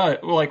and we're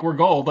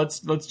gold.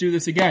 Let's do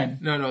this again.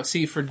 No.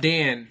 See, for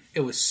Dan,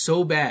 it was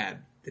so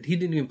bad that he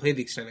didn't even play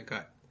the extended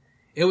cut.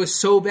 It was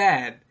so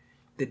bad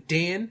that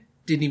Dan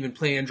didn't even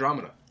play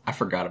Andromeda. I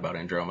forgot about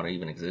Andromeda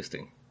even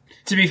existing.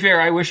 To be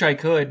fair, I wish I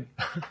could.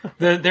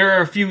 There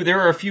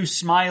are a few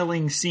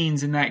smiling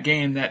scenes in that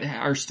game that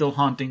are still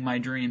haunting my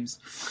dreams.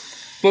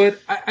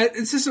 But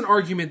it's just an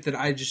argument that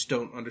I just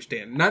don't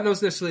understand. Not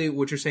necessarily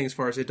what you're saying as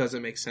far as it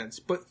doesn't make sense.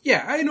 But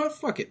yeah, I know,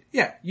 fuck it.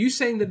 Yeah, you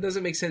saying that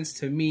doesn't make sense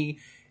to me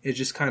is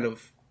just kind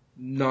of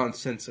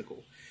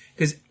nonsensical.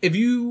 Because if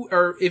you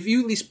at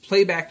least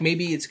play back,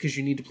 maybe it's because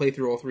you need to play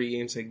through all three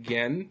games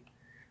again.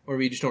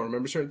 Or you just don't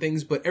remember certain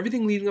things. But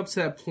everything leading up to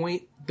that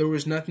point, there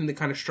was nothing that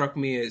kind of struck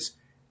me as,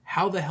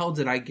 how the hell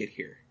did I get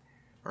here?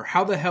 Or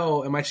how the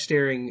hell am I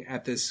staring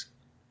at this,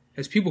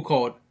 as people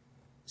call it,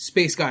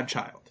 space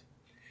godchild?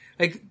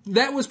 Like,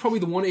 that was probably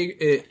the one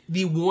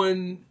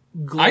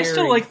glaring... I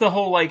still like the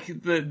whole, like,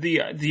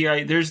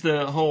 there's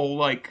the whole,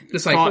 like... The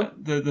cycle?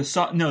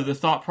 The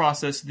thought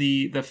process,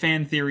 the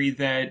fan theory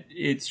that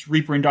it's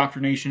Reaper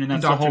indoctrination, and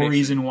that's the whole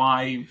reason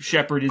why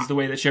Shepard is the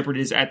way that Shepard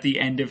is at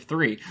the end of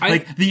 3.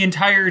 Like, the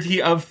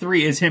entirety of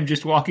 3 is him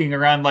just walking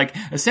around, like,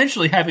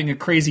 essentially having a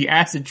crazy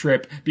acid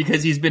trip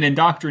because he's been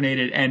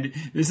indoctrinated, and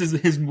this is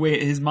his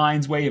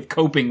mind's way of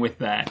coping with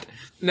that.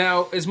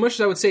 Now, as much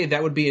as I would say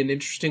that would be an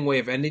interesting way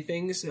of ending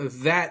things,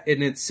 that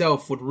in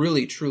itself would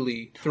really,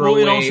 truly throw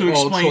away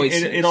all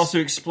choices. It also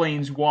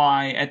explains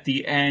why, at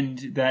the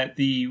end, that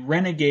the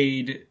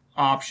Renegade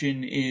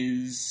option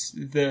is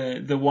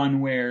the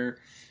one where,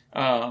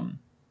 I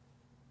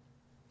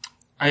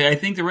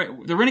think the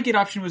Renegade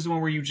option was the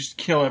one where you just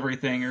kill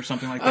everything or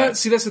something like that.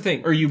 See, that's the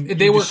thing. Or you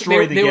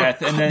destroy the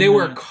Geth, and then they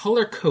were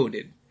color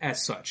coded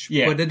as such.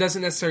 Yeah. But it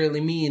doesn't necessarily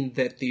mean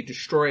that the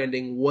destroy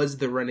ending was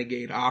the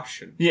Renegade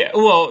option. Yeah,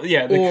 well,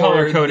 yeah, the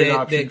color coded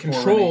option. The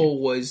control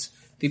was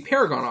the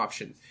Paragon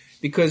option,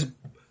 because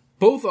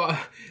both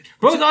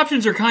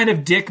options are kind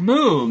of dick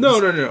moves.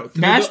 No.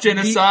 Mass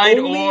genocide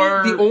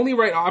or the only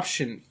right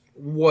option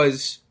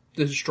was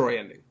the destroy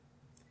ending,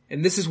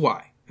 and this is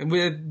why.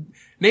 And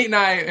Nate and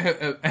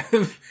I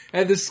have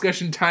had this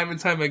discussion time and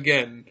time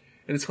again,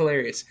 and it's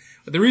hilarious.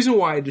 But the reason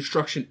why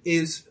destruction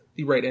is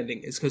the right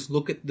ending is because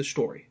look at the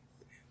story.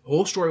 The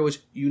whole story was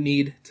you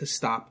need to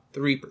stop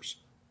the Reapers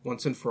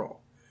once and for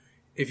all.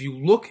 If you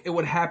look at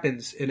what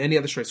happens in any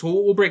other story, so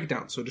we'll break it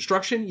down. So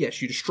destruction, yes,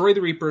 you destroy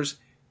the Reapers.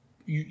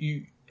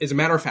 You as a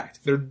matter of fact,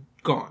 they're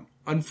gone.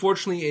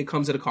 Unfortunately, it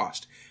comes at a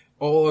cost.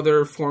 All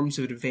other forms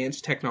of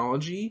advanced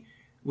technology,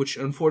 which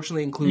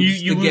unfortunately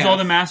includes you the lose Geth. all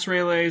the mass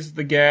relays,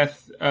 the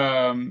Geth,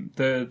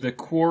 the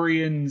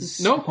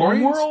Quarians'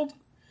 homeworld.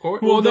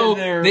 Well,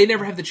 they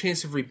never have the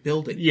chance of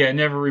rebuilding. Yeah,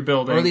 never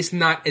rebuilding. Or at least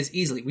not as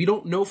easily. We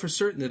don't know for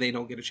certain that they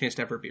don't get a chance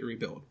to ever be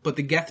rebuilt. But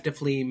the Geth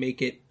definitely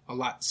make it a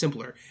lot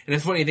simpler. And the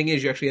funny thing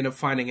is, you actually end up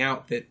finding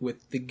out that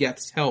with the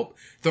Geth's help,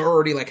 they're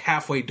already like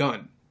halfway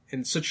done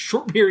in such a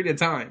short period of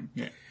time.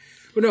 Yeah.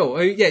 But no,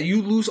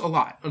 you lose a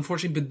lot,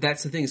 unfortunately. But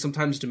that's the thing.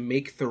 Sometimes to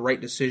make the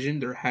right decision,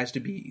 there has to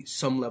be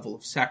some level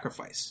of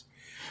sacrifice.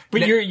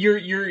 But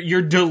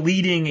you're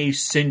deleting a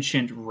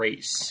sentient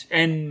race,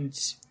 and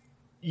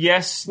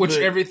yes, which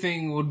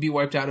everything would be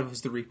wiped out of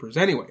as the Reapers,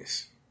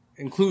 anyways,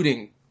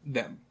 including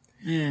them.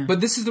 Yeah.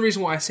 But this is the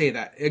reason why I say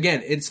that.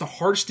 Again, it's the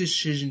hardest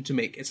decision to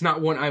make. It's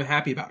not one I'm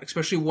happy about,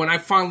 especially when I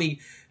finally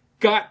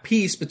got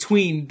peace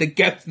between the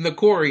Geth and the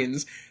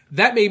Quarians.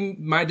 That made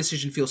my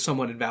decision feel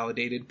somewhat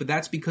invalidated, but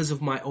that's because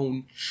of my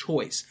own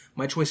choice.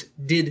 My choice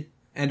did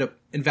end up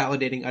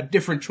invalidating a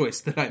different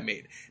choice that I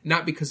made,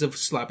 not because of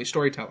sloppy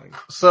storytelling.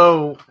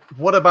 So,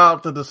 what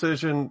about the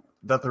decision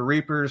that the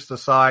Reapers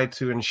decide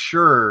to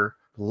ensure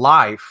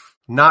life,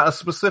 not a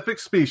specific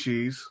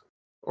species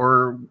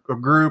or a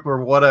group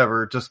or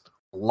whatever, just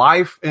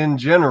life in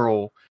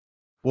general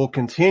will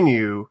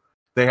continue?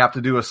 They have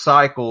to do a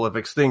cycle of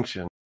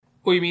extinction.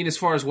 What do you mean as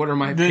far as what are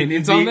my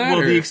opinions on that?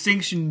 Well, the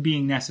extinction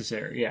being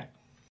necessary, yeah.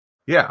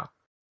 Yeah.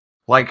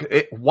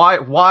 Like,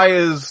 why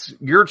is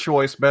your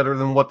choice better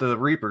than what the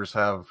Reapers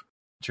have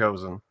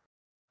chosen?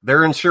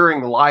 They're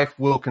ensuring life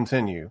will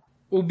continue.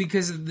 Well,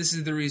 because this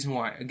is the reason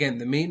why. Again,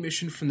 the main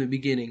mission from the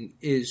beginning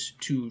is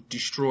to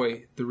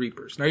destroy the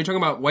Reapers. Now, you're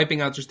talking about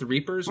wiping out just the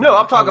Reapers? No,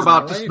 I'm talking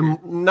about just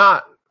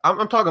not...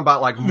 I'm talking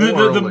about like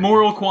morally. The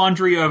moral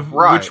quandary of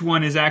right. Which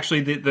one is actually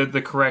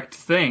the correct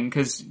thing,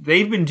 because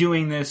they've been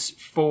doing this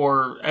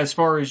for, as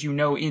far as you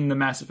know, in the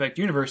Mass Effect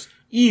universe,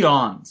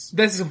 eons.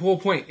 That's the whole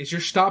point, is you're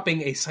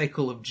stopping a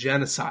cycle of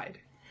genocide.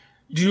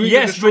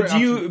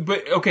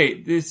 But okay,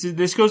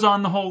 this goes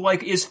on the whole,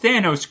 like, is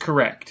Thanos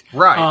correct?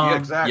 Right, yeah,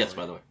 exactly. Yes,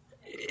 by the way.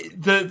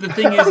 The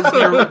thing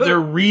is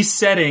they're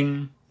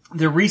resetting...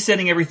 They're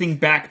resetting everything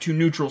back to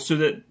neutral so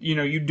that,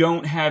 you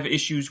don't have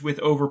issues with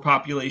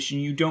overpopulation.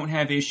 You don't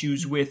have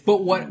issues with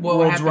what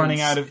worlds happens,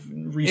 running out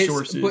of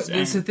resources. But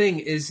that's the thing,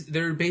 is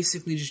they're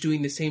basically just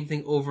doing the same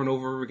thing over and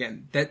over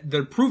again. That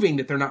they're proving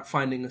that they're not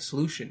finding a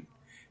solution.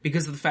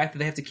 Because of the fact that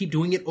they have to keep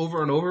doing it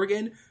over and over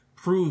again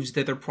proves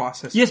that their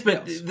process Yes,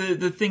 but fails.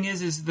 the thing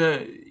is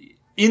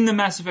in the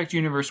Mass Effect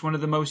universe, one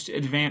of the most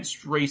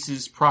advanced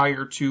races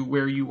prior to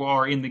where you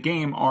are in the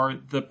game are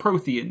the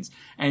Protheans.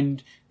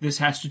 And this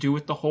has to do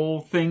with the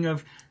whole thing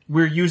of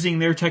we're using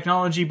their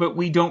technology, but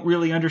we don't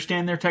really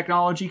understand their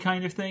technology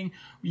kind of thing.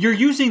 You're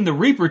using the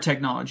Reaper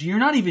technology. You're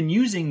not even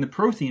using the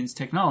Protheans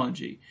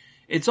technology.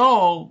 It's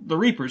all the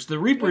Reapers. The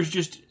Reapers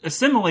just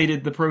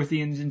assimilated the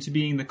Protheans into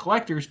being the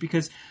Collectors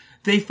because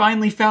they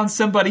finally found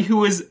somebody who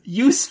was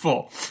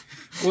useful.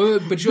 Well,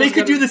 but they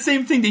could do the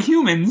same thing to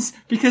humans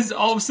because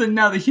all of a sudden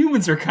now the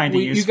humans are kind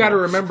of useful. You got to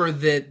remember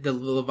that the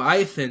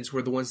Leviathans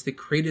were the ones that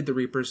created the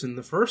Reapers in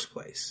the first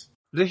place.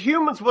 The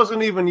humans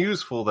wasn't even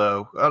useful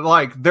though.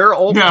 Like their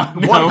old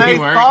what they we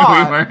weren't.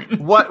 thought, We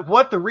weren't.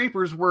 what the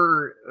Reapers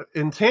were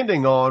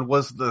intending on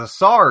was the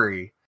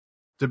Asari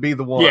to be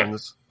the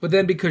ones. Yeah. But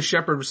then because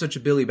Shepard was such a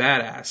Billy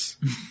badass,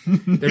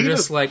 they're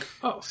just like,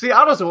 oh. See,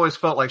 I just always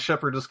felt like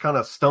Shepard just kind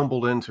of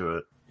stumbled into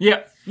it.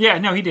 Yeah,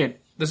 no, he did.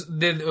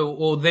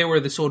 They were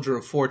the soldier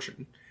of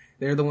fortune.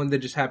 They're the one that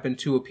just happened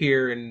to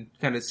appear and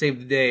kind of save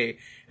the day.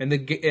 And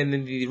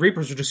then the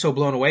Reapers are just so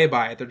blown away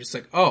by it. They're just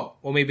like, oh,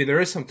 well, maybe there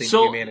is something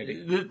to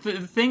humanity.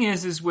 The thing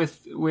is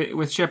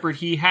with Shepard,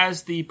 he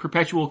has the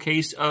perpetual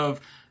case of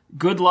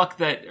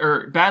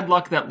bad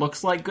luck that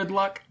looks like good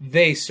luck.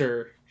 They,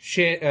 sir.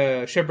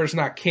 Shepard's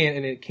not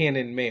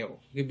canon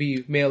male. It could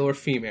be male or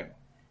female.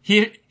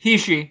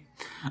 She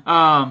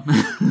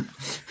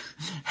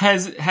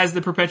has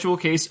the perpetual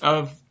case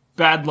of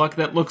bad luck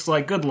that looks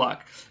like good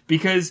luck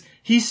because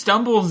he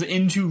stumbles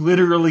into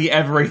literally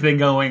everything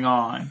going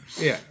on.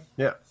 Yeah.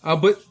 Yeah.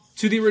 But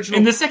To the original.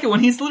 In the second one,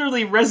 he's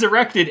literally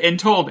resurrected and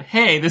told,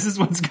 hey, this is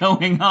what's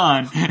going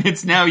on.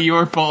 It's now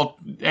your fault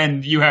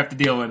and you have to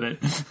deal with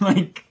it.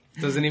 Like,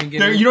 doesn't even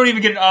get you don't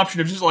even get an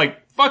option of just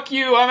like, fuck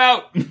you, I'm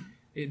out.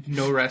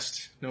 No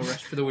rest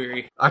for the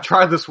weary. I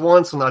tried this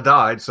once and I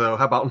died, so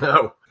how about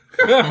no?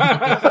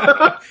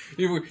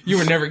 You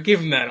were never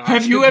given that option.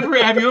 Have you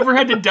ever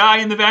had to die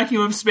in the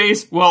vacuum of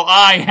space? Well,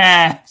 I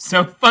have.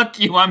 So fuck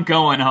you, I'm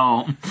going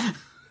home.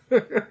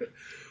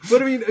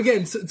 But I mean,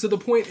 again, to the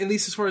point, at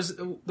least as far as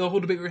the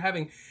whole debate we're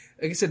having,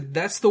 like I said,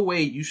 that's the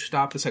way you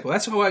stop the cycle.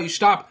 That's how you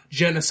stop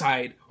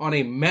genocide on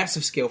a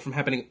massive scale from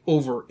happening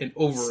over and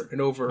over and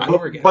over and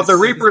over again. But the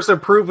Reapers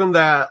have proven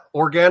that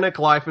organic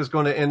life is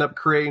going to end up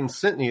creating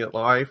sentient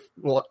life,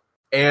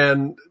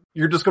 and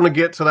you're just going to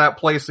get to that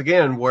place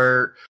again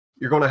where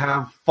you're going to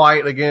have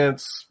fight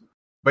against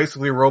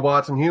basically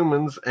robots and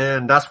humans,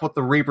 and that's what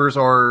the Reapers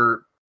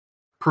are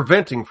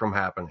preventing from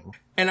happening.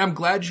 And I'm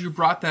glad you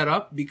brought that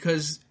up,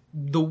 because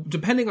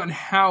depending on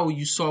how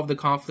you solve the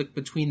conflict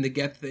between the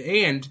Geth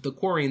and the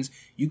Quarians,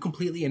 you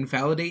completely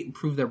invalidate and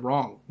prove them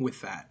wrong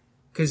with that.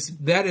 Because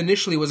that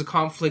initially was a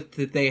conflict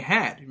that they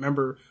had.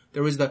 Remember,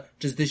 there was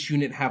does this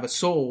unit have a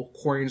soul?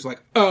 Quarians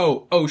like,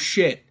 oh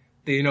shit.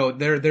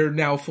 They're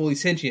now fully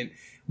sentient.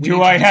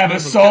 Do I have a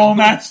soul,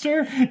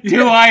 Master?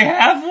 Do I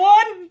have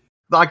one?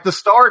 Like the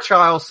Star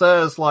Child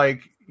says,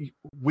 like,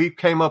 we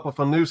came up with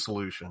a new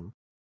solution.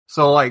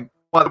 So like,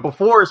 but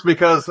before it's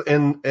because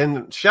in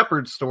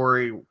Shepard's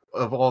story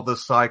of all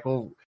this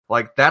cycle,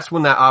 like that's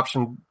when that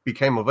option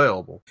became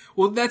available.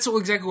 Well, that's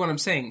exactly what I'm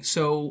saying.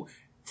 So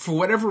for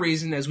whatever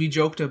reason, as we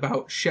joked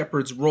about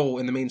Shepard's role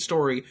in the main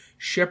story,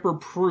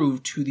 Shepard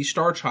proved to the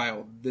Star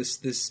Child,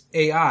 this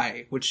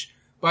AI, which,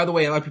 by the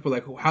way, a lot of people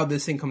are like, how'd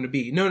this thing come to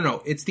be?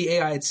 No. It's the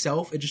AI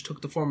itself. It just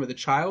took the form of the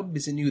child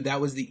because it knew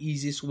that was the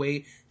easiest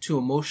way to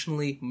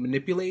emotionally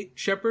manipulate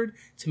Shepard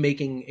to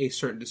making a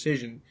certain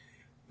decision.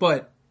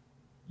 But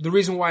the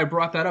reason why I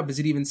brought that up is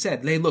it even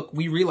said, hey, look,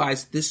 we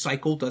realize this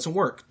cycle doesn't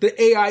work. The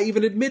AI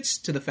even admits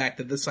to the fact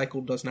that this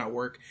cycle does not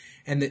work,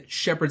 and that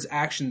Shepard's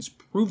actions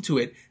prove to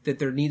it that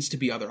there needs to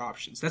be other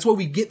options. That's why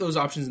we get those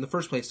options in the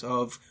first place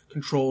of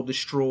control,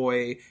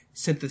 destroy,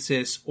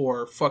 synthesis,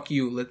 or fuck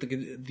you, let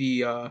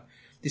the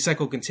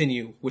cycle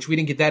continue, which we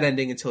didn't get that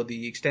ending until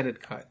the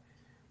extended cut.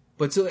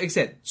 But so, like I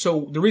said,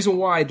 so the reason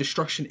why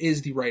destruction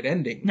is the right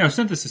ending. No,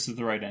 synthesis is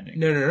the right ending.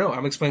 No.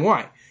 I'm explaining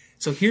why.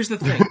 So here's the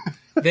thing.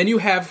 Then you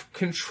have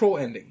control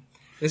ending.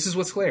 This is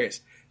what's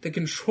hilarious. The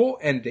control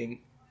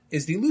ending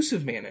is the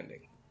Elusive Man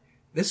ending.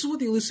 This is what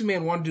the Elusive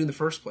Man wanted to do in the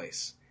first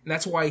place. And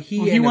that's why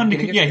he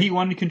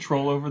wanted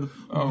control over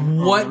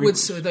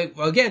the...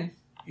 again,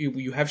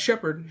 you have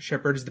Shepard.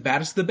 Shepard is the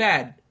baddest of the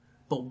bad.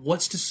 But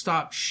what's to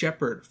stop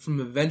Shepard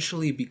from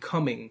eventually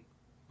becoming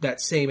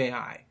that same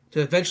AI? To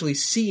eventually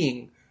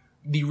seeing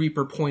the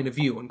Reaper point of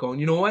view and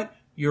going, you know what?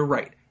 You're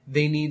right.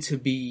 They need to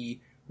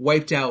be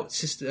wiped out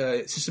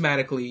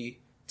systematically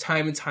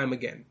time and time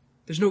again.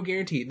 There's no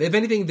guarantee. If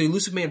anything, the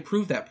Elusive Man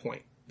proved that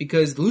point.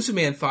 Because the Elusive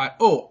Man thought,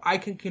 oh, I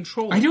can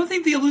control it. I don't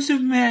think the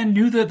Elusive Man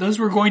knew that those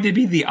were going to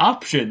be the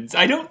options.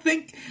 I don't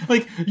think,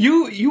 like,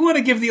 you want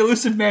to give the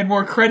Elusive Man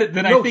more credit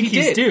than I think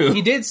he's due.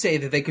 He did say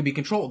that they could be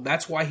controlled.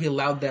 That's why he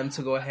allowed them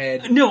to go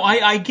ahead. No,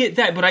 I get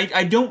that, but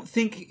I don't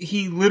think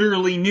he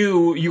literally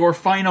knew your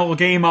final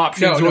game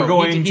options were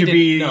going to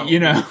be, you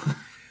know.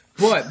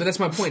 But that's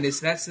my point.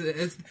 That's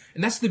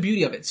the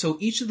beauty of it. So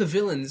each of the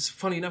villains,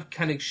 funny enough,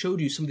 kind of showed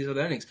you some of these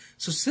other endings.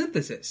 So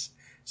synthesis.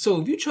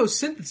 So if you chose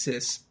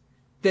synthesis,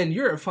 then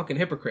you're a fucking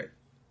hypocrite.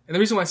 And the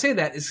reason why I say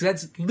that is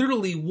because that's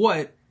literally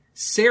what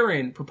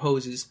Saren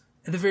proposes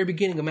at the very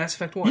beginning of Mass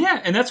Effect 1. Yeah,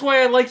 and that's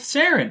why I liked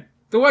Saren.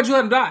 Then why'd you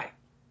let him die?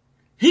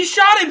 He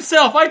shot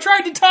himself! I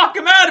tried to talk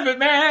him out of it,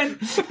 man!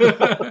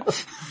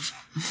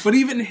 But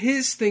even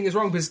his thing is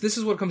wrong, because this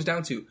is what it comes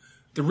down to.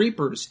 The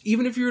Reapers,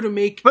 even if you were to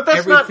make But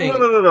that's everything...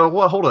 No.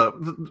 Well, hold up.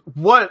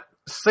 What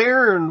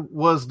Saren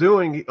was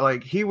doing,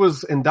 like, he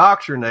was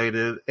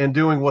indoctrinated and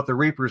doing what the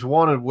Reapers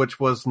wanted, which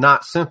was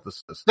not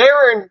synthesis.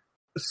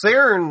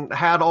 Saren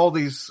had all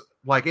these,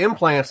 like,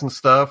 implants and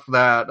stuff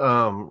that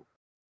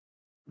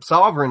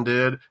Sovereign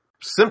did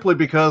simply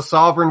because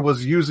Sovereign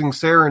was using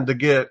Saren to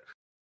get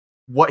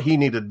what he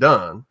needed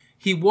done.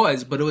 He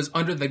was, but it was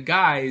under the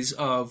guise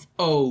of,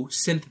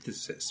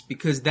 synthesis,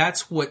 because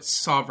that's what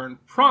Sovereign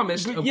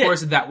promised. Of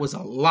course, that was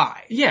a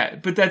lie. Yeah,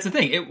 but that's the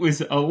thing. It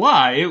was a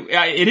lie.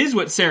 It is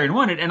what Saren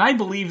wanted, and I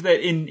believe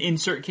that in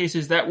certain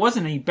cases that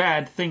wasn't a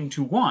bad thing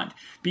to want,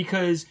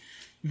 because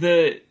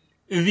the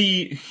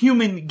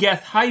human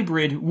Geth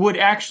hybrid would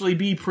actually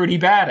be pretty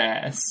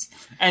badass,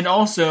 and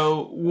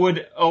also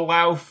would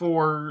allow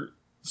for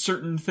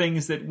certain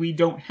things that we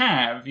don't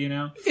have, you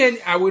know?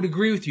 And I would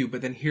agree with you,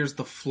 but then here's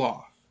the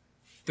flaw.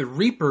 The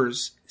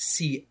Reapers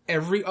see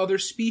every other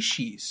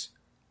species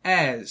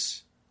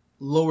as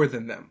lower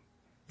than them.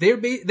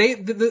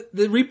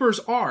 The Reapers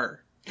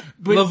are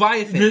But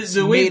Leviathans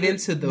made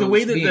into those the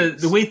way that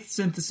beings. the way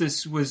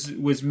synthesis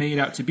was made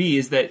out to be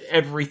is that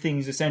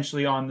everything's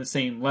essentially on the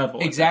same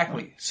level.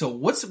 Exactly. So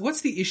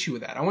what's the issue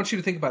with that? I want you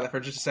to think about that for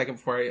just a second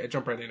before I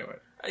jump right into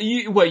it.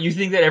 You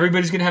think that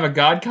everybody's going to have a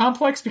god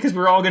complex because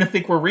we're all going to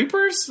think we're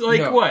Reapers?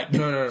 Like No, what?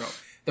 No.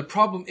 The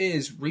problem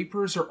is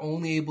Reapers are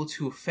only able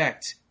to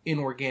affect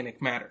inorganic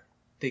matter.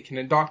 They can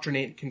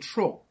indoctrinate and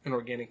control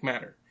inorganic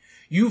matter.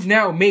 You've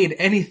now made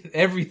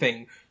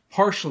everything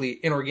partially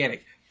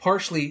inorganic,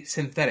 partially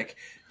synthetic.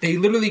 They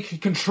literally can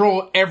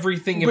control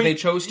everything if But they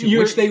chose to,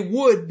 which they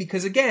would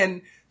because,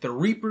 again, the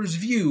Reapers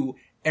view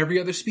every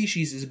other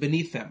species as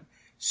beneath them.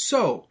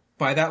 So,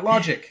 by that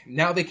logic,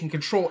 now they can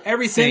control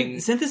everything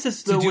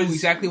Synthesis to though do was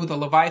exactly what the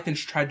Leviathans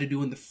tried to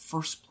do in the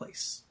first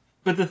place.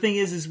 But the thing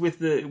is with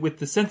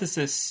the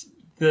synthesis,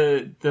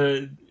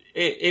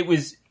 it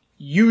was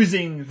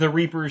using the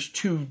Reapers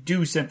to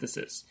do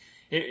synthesis.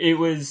 It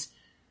was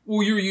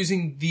Well, you were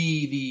using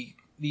the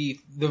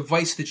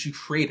device that you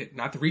created,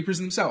 not the Reapers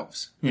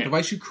themselves. The Yeah.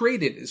 device you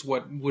created is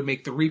what would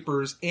make the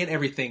Reapers and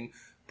everything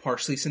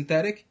partially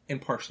synthetic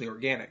and partially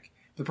organic.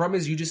 The problem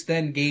is you just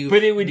then gave.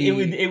 But it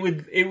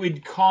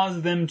would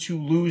cause them to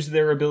lose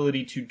their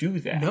ability to do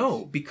that.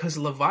 No, because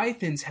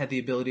Leviathans had the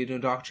ability to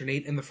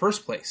indoctrinate in the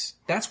first place.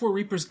 That's where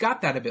Reapers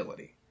got that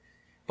ability.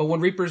 But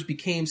when Reapers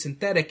became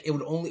synthetic, it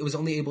was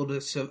only able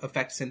to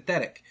affect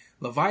synthetic.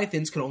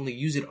 Leviathans could only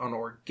use it on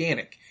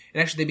organic.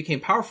 And actually, they became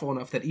powerful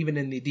enough that even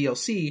in the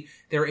DLC,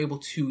 they were able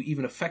to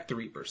even affect the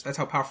Reapers. That's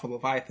how powerful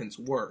Leviathans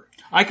were.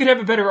 I could have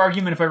a better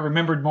argument if I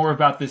remembered more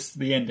about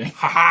the ending.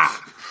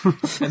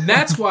 And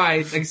that's why,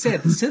 like I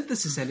said, the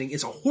synthesis ending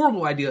is a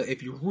horrible idea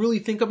if you really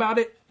think about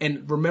it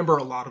and remember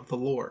a lot of the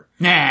lore.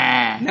 Nah.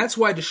 And that's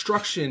why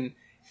Destruction,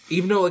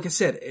 even though, like I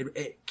said,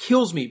 it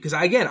kills me. Because,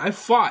 I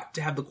fought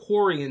to have the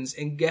Quarians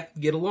and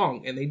get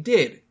along. And they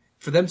did.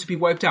 For them to be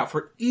wiped out.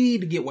 For E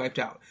to get wiped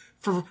out.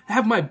 For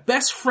have my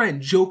best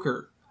friend,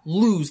 Joker,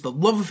 lose the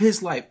love of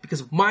his life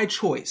because of my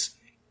choice.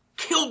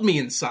 Killed me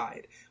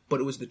inside.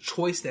 But it was the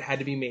choice that had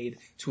to be made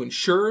to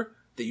ensure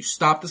that you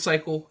stop the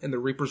cycle and the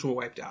Reapers were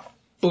wiped out.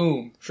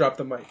 Boom. Drop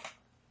the mic.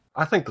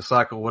 I think the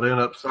cycle would end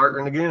up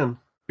starting again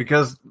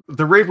because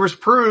the Reapers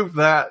prove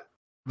that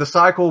the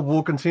cycle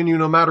will continue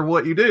no matter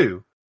what you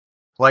do.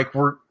 Like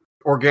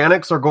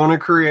organics are going to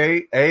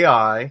create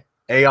AI.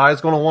 AI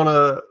is going to want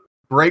to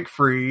break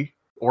free.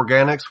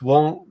 Organics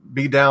won't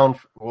be down.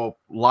 Well,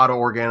 a lot of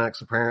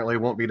organics apparently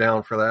won't be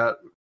down for that,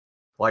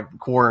 like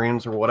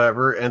Quarians or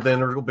whatever. And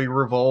then it'll be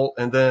revolt.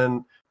 And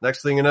then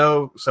next thing you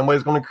know,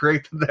 somebody's going to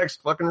create the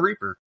next fucking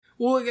Reaper.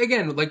 Well,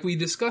 again, like we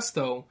discussed,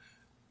 though,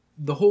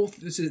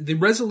 the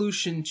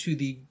resolution to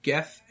the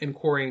Geth and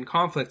Quarian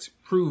conflict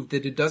proved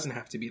that it doesn't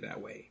have to be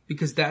that way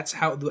because that's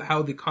how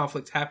the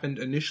conflict happened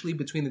initially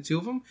between the two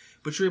of them.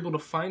 But you're able to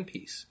find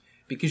peace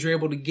because you're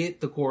able to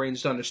get the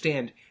Quarians to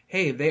understand,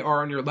 hey, they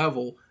are on your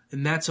level,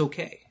 and that's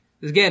okay.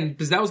 Again,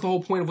 because that was the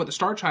whole point of what the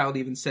Star Child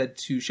even said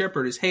to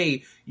Shepard is,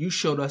 hey, you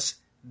showed us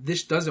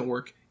this doesn't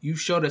work. You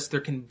showed us there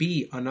can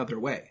be another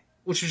way,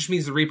 which just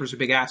means the Reapers are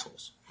big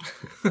assholes.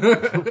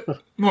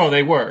 Well,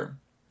 they were.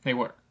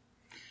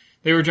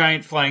 They were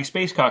giant flying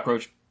space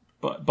cockroach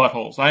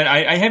buttholes.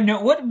 I have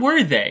no... What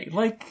were they?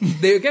 Like...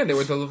 They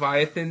were the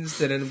Leviathans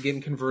that ended up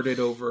getting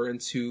converted over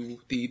into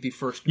the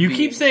first You being.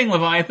 keep saying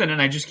Leviathan,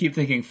 and I just keep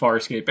thinking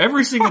Farscape.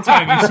 Every single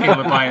time you say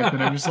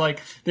Leviathan, I'm just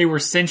like, they were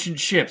sentient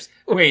ships.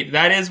 Wait,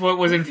 that is what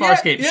was in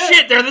Farscape. Yeah.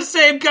 Shit, they're the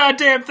same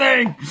goddamn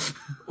thing!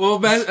 Well,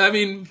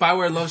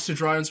 BioWare loves to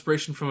draw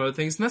inspiration from other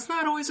things, and that's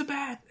not always a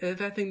bad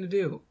thing to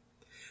do.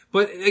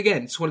 But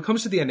again, so when it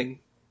comes to the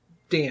ending,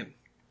 Dan,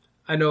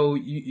 I know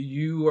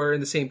you are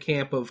in the same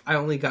camp of, I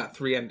only got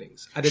 3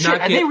 endings. I did not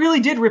get... They really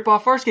did rip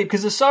off Farscape,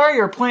 because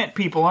Asari are plant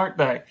people, aren't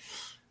they?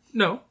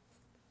 No.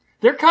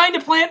 They're kind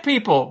of plant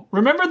people.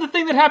 Remember the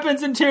thing that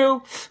happens in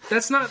 2?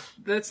 That's not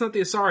the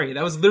Asari.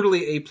 That was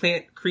literally a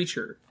plant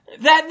creature.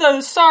 That the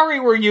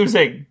Asari were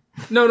using!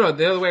 No,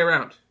 the other way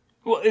around.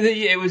 Well,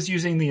 it was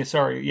using the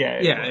Asari,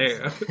 yeah. There you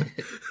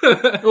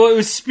go. Well, it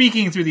was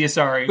speaking through the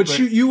Asari. But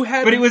you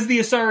had... But it was the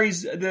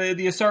Asari's,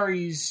 the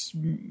Asari's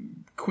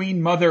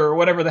queen mother, or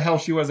whatever the hell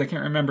she was, I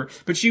can't remember.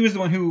 But she was the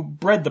one who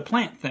bred the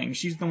plant thing.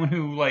 She's the one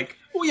who,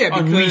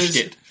 unleashed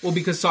it. Well,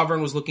 because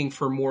Sovereign was looking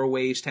for more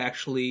ways to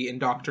actually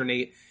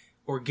indoctrinate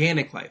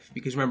organic life.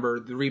 Because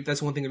remember,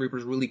 that's one thing the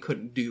Reapers really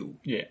couldn't do.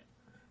 Yeah.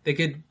 They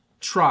could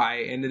try,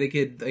 and they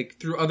could,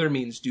 through other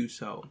means do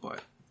so,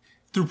 but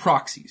through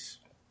proxies.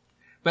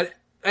 But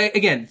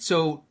again,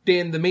 so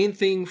Dan, the main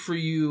thing for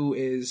you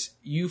is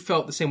you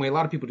felt the same way a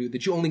lot of people do,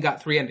 that you only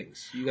got 3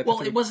 endings. It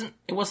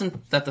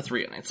wasn't that the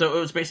 3 endings. So it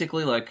was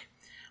basically like,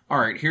 all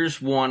right,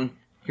 here's 1,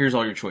 here's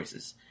all your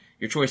choices.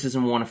 Your choices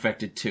in 1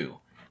 affected 2.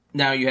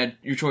 Now you had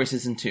your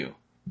choices in 2.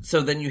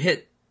 So then you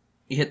hit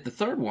the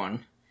 3rd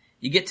one,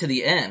 you get to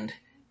the end,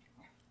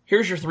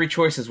 here's your 3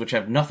 choices which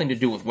have nothing to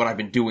do with what I've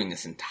been doing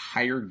this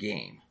entire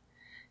game.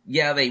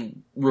 Yeah, they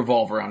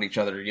revolve around each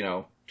other,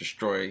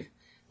 destroy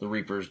the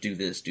Reapers, do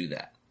this, do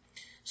that.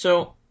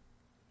 So,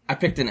 I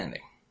picked an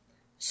ending.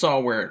 Saw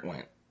where it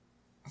went.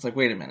 I was like,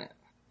 wait a minute.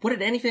 what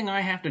did anything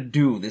I have to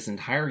do this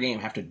entire game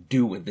have to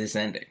do with this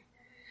ending?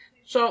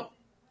 So,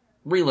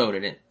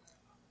 reloaded it,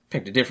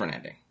 picked a different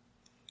ending.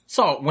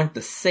 Saw it went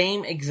the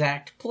same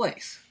exact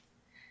place.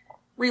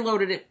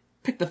 Reloaded it,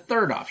 picked the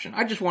third option.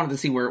 I just wanted to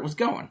see where it was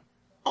going.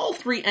 All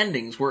three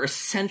endings were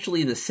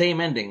essentially the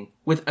same ending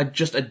with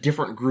just a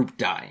different group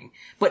dying.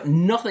 But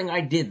nothing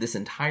I did this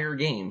entire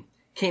game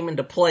came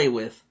into play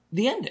with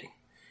the ending.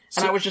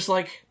 And I was just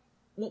like,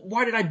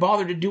 why did I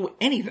bother to do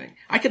anything?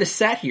 I could have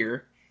sat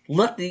here,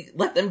 let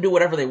them do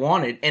whatever they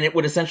wanted, and it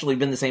would essentially have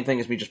been the same thing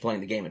as me just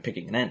playing the game and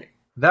picking an ending.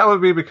 That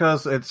would be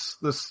because it's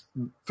this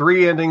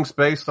 3 endings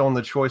based on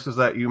the choices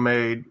that you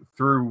made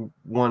through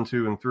 1,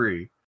 2, and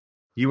 3.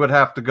 You would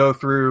have to go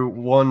through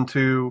 1,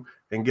 2,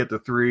 and get to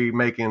 3,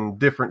 making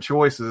different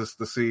choices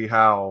to see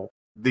how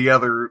the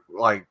other,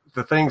 like,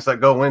 the things that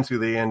go into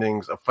the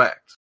endings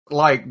affect.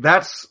 Like,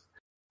 that's,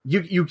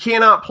 you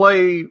cannot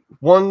play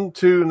 1,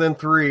 2, and then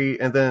 3,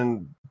 and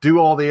then do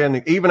all the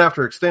ending, even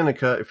after extended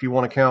cut, if you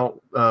want to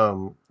count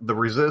the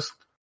resist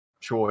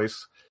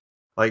choice.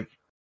 Like,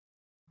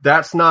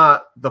 that's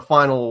not the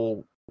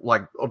final,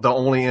 like, the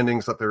only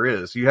endings that there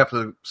is. You have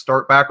to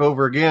start back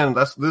over again.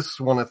 This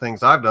is one of the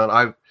things I've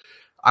done.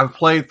 I've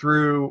played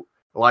through,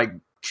 like,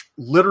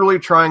 literally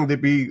trying to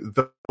be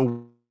the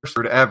worst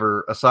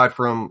ever, aside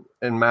from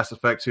in Mass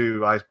Effect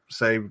 2, I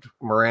saved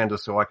Miranda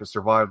so I could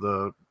survive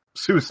the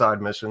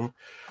suicide mission.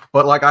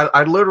 But, like,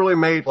 I literally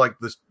made, like,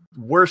 the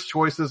worst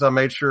choices. I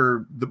made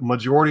sure the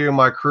majority of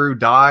my crew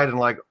died and,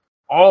 like,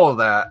 all of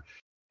that.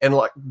 And,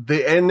 like,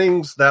 the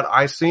endings that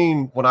I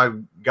seen when I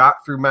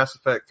got through Mass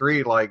Effect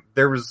 3, like,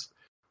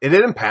 it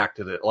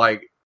impacted it.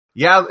 Like,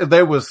 yeah,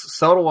 there was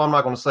subtle. I'm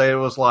not going to say it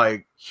was,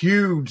 like,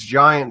 huge,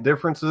 giant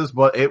differences,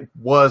 but it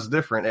was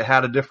different. It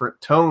had a different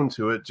tone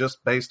to it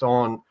just based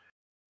on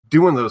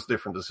doing those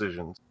different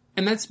decisions.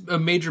 And that's a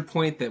major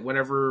point that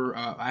whenever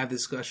I have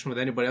this discussion with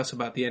anybody else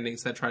about the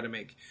endings that I try to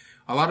make,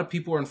 a lot of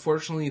people are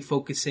unfortunately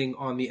focusing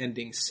on the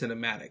ending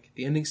cinematic.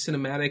 The ending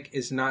cinematic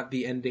is not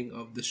the ending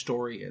of the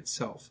story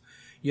itself.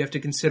 You have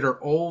to consider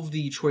all of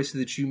the choices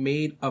that you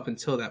made up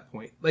until that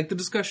point. Like the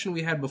discussion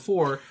we had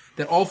before,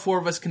 that all 4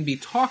 of us can be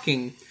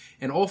talking,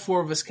 and all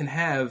 4 of us can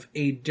have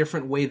a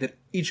different way that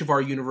each of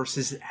our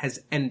universes has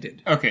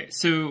ended. Okay,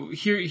 so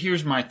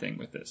here's my thing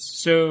with this.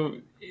 So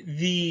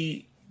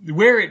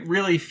where it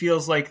really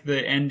feels like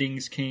the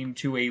endings came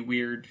to a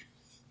weird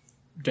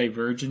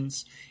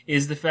divergence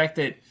is the fact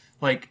that,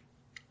 like,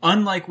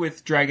 unlike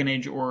with Dragon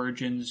Age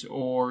Origins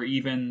or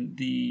even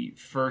the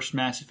first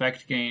Mass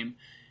Effect game,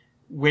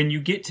 when you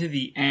get to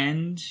the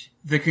end,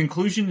 the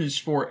conclusion is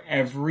for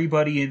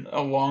everybody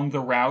along the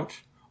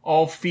route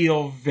all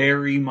feel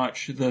very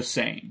much the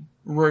same.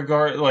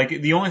 Like,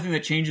 the only thing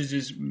that changes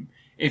is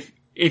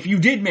if you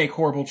did make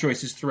horrible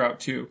choices throughout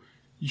too,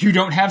 you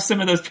don't have some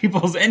of those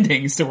people's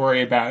endings to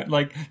worry about.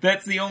 Like,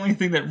 that's the only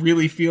thing that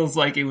really feels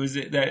like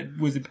that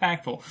was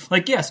impactful.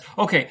 Like, yes,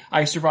 okay,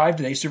 I survived,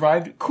 they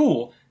survived,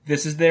 cool.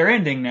 This is their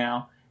ending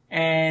now.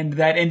 And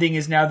that ending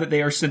is now that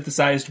they are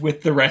synthesized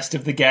with the rest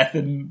of the Geth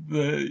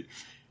and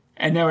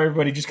now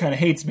everybody just kind of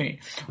hates me.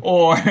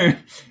 Or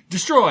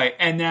destroy,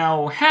 and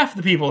now half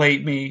the people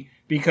hate me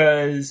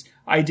because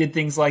I did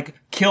things like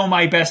kill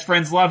my best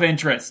friend's love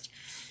interest.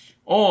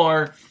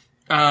 Or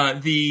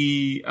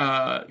the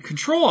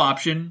control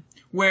option,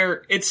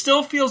 where it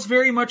still feels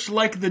very much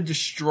like the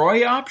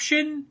destroy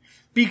option,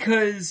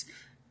 because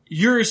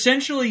you're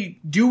essentially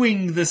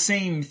doing the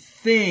same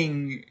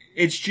thing.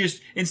 It's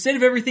just, instead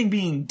of everything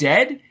being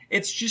dead,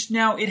 it's just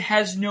now it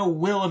has no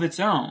will of its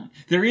own.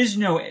 There is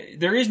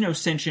no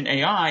sentient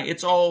AI.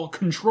 It's all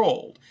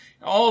controlled.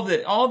 All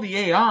the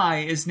AI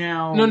is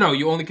now... No,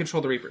 you only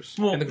control the Reapers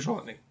in the control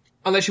ending.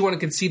 Unless you want to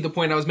concede the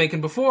point I was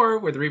making before,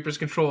 where the Reapers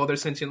control all their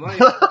sentient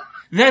life.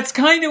 That's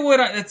kind of what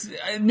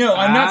I'm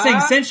not saying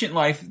sentient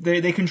life.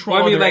 They control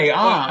other AI.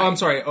 I'm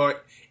sorry, or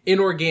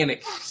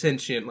inorganic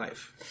sentient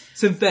life.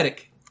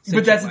 Synthetic.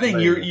 But that's the thing.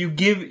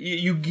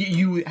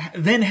 You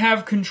then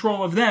have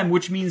control of them,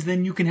 which means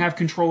then you can have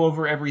control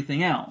over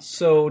everything else.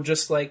 So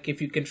just like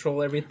if you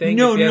control everything.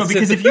 No,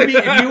 because if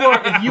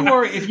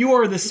you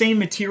are the same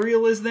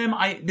material as them,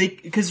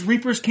 because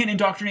Reapers can't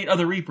indoctrinate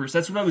other Reapers.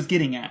 That's what I was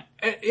getting at.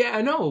 Yeah,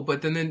 I know,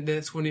 but then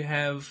that's when you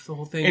have the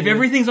whole thing. If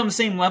everything's on the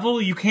same level,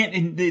 you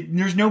can't.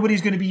 There's nobody's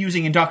going to be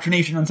using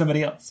indoctrination on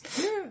somebody else.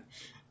 Yeah.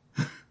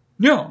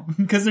 No,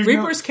 because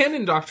Reapers can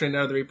indoctrinate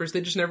other Reapers. They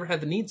just never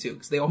had the need to,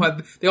 because they all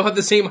have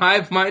the same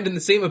hive mind and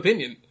the same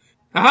opinion.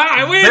 Aha!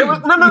 I win.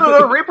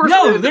 No. Reapers.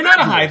 No, they're not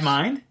a hive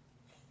mind.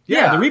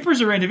 Yeah, the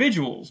Reapers are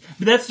individuals,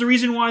 but that's the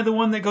reason why the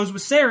one that goes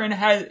with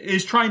Saren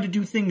is trying to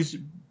do things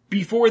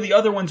before the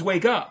other ones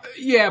wake up.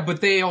 Yeah,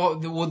 but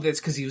that's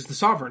because he was the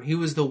Sovereign. He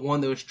was the one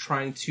that was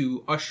trying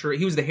to usher.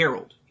 He was the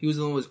Herald. He was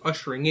the one who was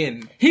ushering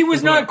in. He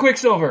was not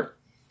Quicksilver.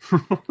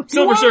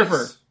 Silver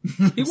Surfer.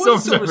 He was a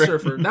Silver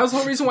Surfer. That was the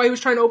whole reason why he was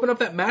trying to open up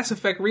that Mass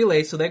Effect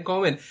relay so they can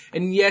go in.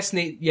 And yes,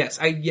 Nate,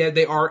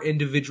 they are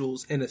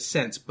individuals in a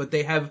sense, but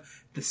they have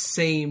the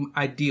same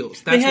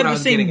ideals. That's they have what I the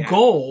was same getting at.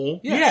 goal,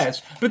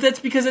 yes, but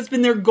that's because that's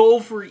been their goal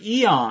for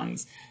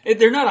eons.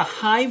 They're not a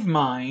hive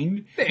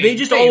mind. They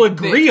just all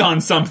agree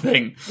on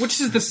something,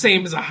 which is the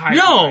same as a hive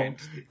mind.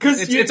 No,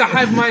 because it's a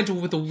hive mind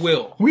with a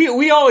will.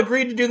 We all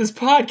agreed to do this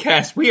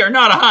podcast. We are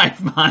not a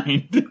hive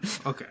mind.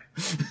 Okay,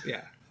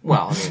 yeah.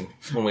 Well, I mean,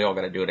 when we all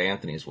got to do it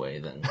Anthony's way,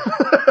 then.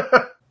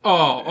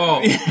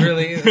 Oh,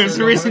 really? There's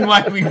a reason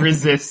why we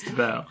resist,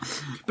 though.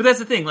 But that's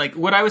the thing, like,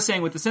 what I was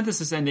saying with the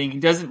synthesis ending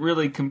doesn't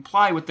really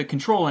comply with the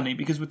control ending,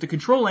 because with the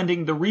control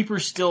ending, the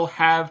Reapers still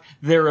have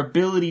their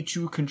ability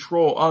to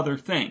control other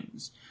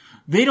things.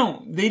 They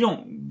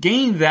don't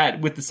gain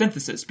that with the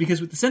synthesis, because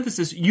with the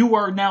synthesis, you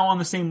are now on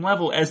the same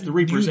level as the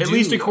Reapers, at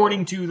least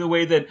according to the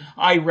way that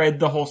I read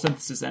the whole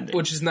synthesis ending.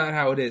 Which is not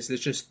how it is.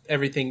 It's just,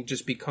 everything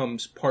just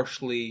becomes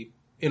partially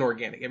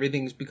inorganic.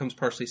 Everything becomes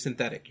partially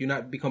synthetic. You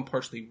not become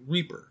partially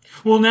Reaper.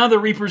 Well, now the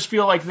Reapers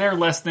feel like they're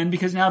less than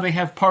because now they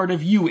have part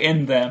of you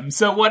in them.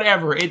 So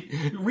whatever.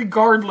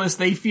 Regardless,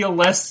 they feel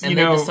less, and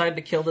they decide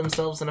to kill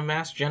themselves in a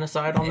mass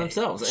genocide on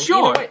themselves. And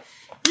sure.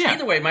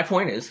 Either way, my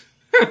point is,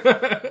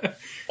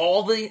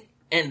 all the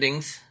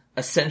endings,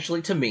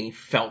 essentially to me,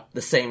 felt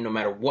the same no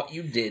matter what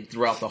you did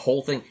throughout the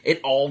whole thing.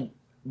 It all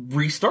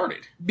restarted.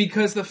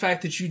 Because the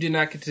fact that you did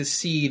not get to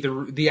see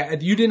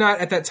you did not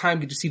at that time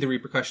get to see the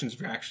repercussions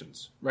of your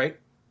actions, right?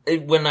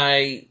 When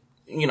I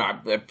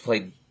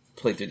played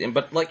it,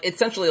 but like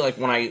essentially like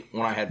when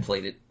I had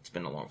played it, it's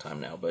been a long time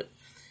now, but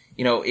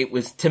it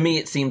was, to me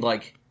it seemed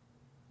like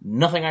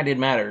nothing I did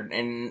mattered,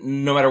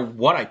 and no matter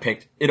what I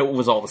picked, it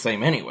was all the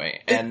same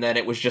anyway. And then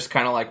it was just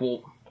kind of like,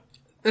 well,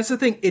 that's the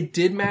thing. It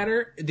did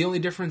matter. The only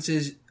difference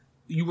is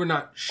you were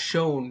not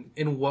shown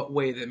in what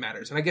way that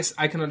matters. And I guess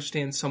I can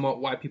understand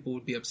somewhat why people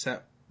would be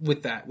upset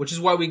with that, which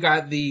is why we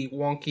got the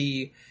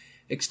wonky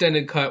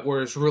extended cut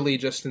where it's really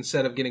just,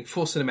 instead of getting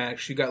full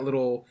cinematics, you got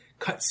little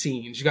cut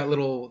scenes, you got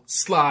little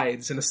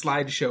slides and a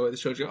slideshow that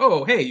shows you,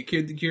 oh, hey, you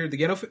cured the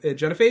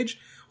genophage?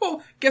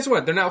 Well, guess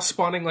what? They're now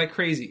spawning like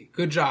crazy.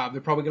 Good job.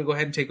 They're probably going to go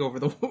ahead and take over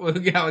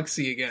the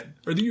galaxy again.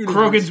 Or the universe.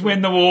 Krogans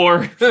win the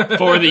war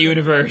for the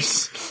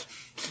universe.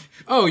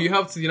 Oh, you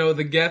helped,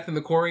 the Geth and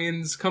the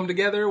Quarians come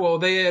together? Well,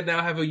 they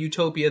now have a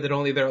utopia that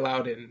only they're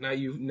allowed in.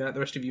 Not the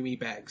rest of you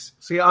meatbags.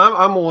 See,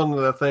 I'm one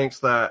that thinks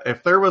that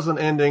if there was an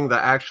ending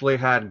that actually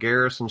had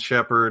Garrus and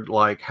Shepard,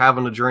 like,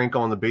 having a drink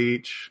on the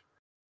beach,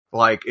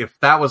 like, if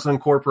that was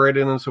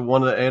incorporated into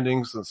one of the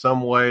endings in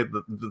some way,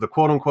 the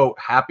quote-unquote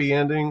happy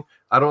ending,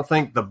 I don't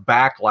think the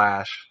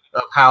backlash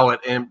of how it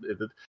ended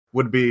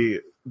would be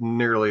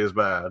nearly as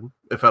bad,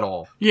 if at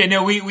all. Yeah,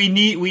 no, we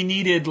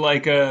needed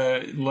like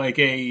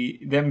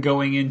them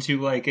going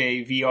into like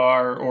a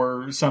VR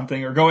or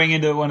something, or going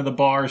into one of the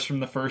bars from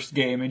the first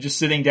game and just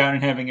sitting down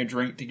and having a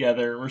drink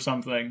together or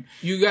something.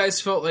 You guys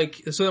felt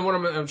like, so then what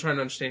I'm trying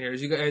to understand here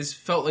is, you guys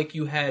felt like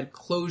you had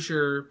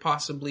closure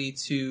possibly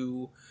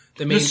to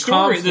the main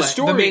conflict. The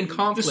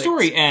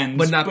story ends,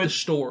 but not the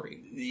story.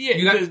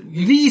 Yeah,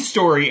 the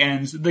story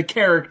ends. The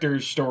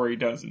character's story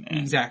doesn't end.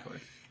 Exactly.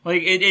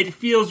 Like, it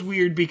feels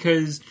weird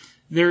because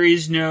there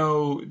is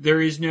no,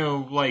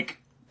 like,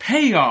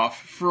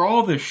 payoff for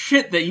all the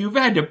shit that you've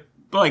had to,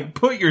 like,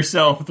 put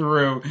yourself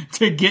through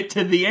to get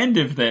to the end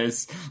of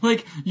this.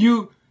 Like,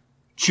 you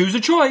choose a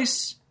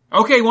choice.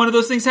 Okay, one of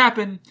those things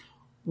happen.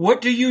 What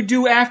do you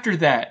do after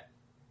that?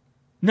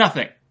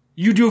 Nothing.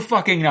 You do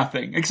fucking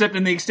nothing. Except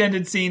in the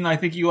extended scene, I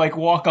think you, like,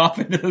 walk off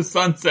into the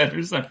sunset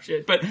or some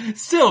shit. But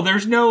still,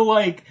 there's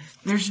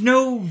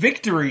no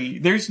victory.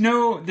 There's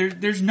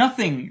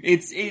nothing.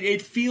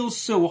 It feels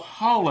so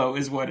hollow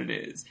is what it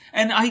is.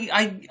 And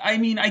I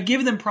mean, I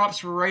give them props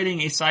for writing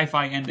a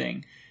sci-fi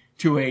ending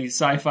to a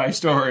sci-fi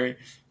story.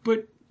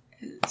 But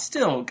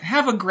still,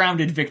 have a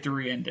grounded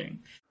victory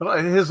ending.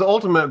 But his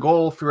ultimate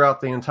goal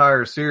throughout the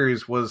entire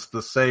series was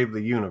to save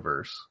the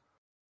universe.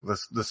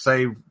 To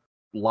save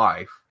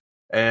life.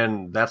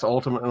 And that's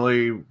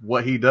ultimately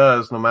what he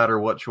does no matter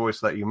what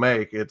choice that you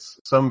make. It's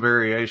some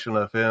variation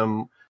of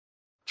him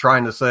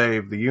trying to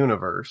save the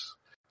universe.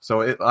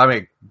 So,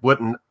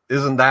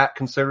 isn't that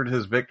considered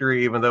his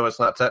victory, even though it's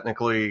not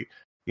technically,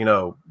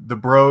 the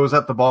bros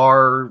at the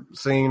bar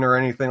scene or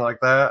anything like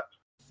that?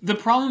 The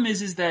problem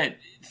is that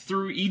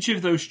through each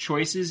of those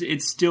choices,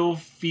 it still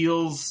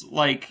feels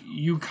like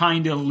you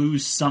kind of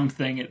lose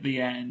something at the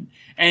end.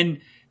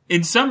 And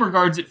in some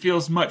regards, it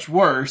feels much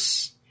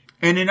worse.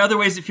 And in other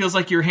ways, it feels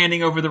like you're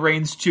handing over the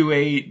reins to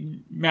a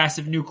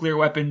massive nuclear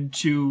weapon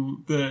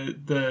to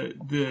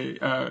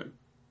the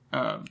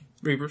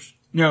Reapers?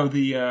 No,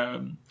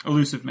 the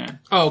Elusive Man.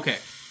 Oh, okay.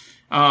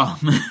 I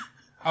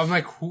was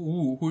like,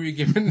 who are you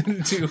giving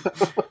it to?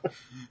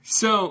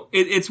 So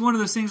it's one of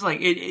those things, like,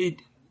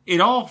 it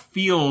all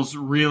feels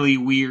really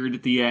weird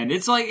at the end.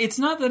 It's like, it's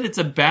not that it's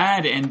a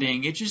bad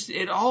ending.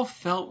 It all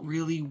felt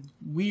really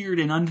weird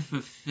and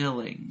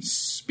unfulfilling.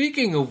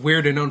 Speaking of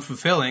weird and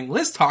unfulfilling,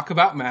 let's talk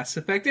about Mass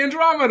Effect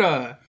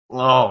Andromeda.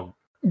 Oh,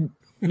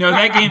 No,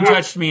 that game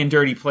touched me in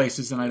dirty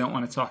places, and I don't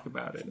want to talk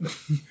about it.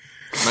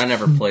 I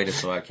never played it,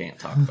 so I can't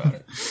talk about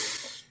it.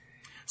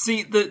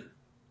 See,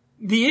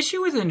 the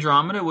issue with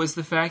Andromeda was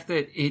the fact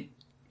that it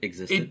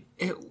Existed.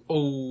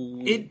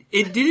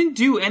 It didn't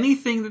do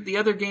anything that the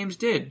other games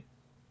did.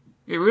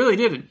 It really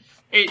didn't.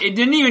 It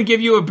didn't even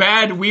give you a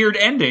bad, weird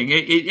ending.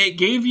 It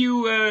gave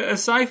you a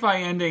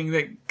sci-fi ending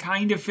that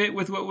kind of fit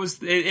with what was...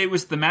 It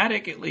was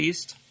thematic, at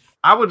least.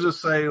 I would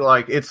just say,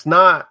 like, it's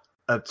not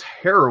a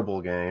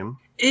terrible game.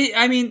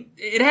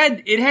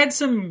 It had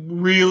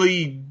some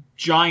really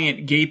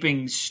giant,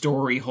 gaping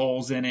story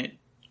holes in it.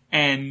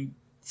 And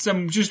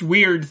some just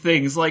weird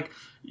things. Like,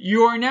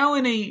 you are now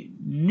in a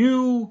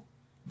new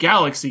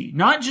galaxy.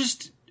 Not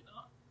just,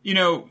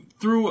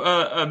 through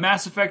a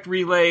Mass Effect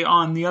relay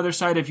on the other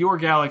side of your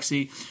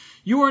galaxy.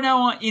 You are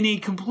now in a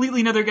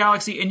completely another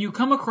galaxy, and you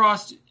come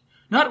across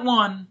not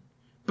one,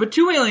 but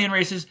 2 alien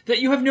races that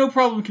you have no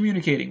problem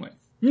communicating with.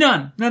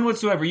 None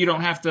whatsoever. You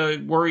don't have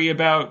to worry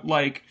about,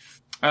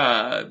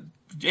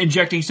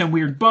 injecting some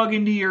weird bug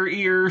into your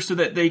ear so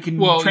that they can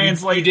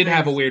translate. You did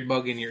have a weird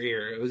bug in your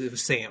ear. It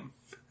was Sam.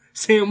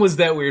 Sam was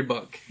that weird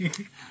bug.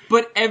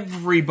 But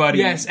everybody...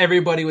 Yes,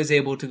 everybody was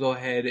able to go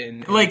ahead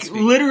and speak.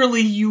 Literally,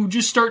 you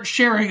just start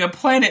sharing a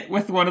planet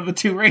with one of the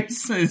 2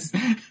 races,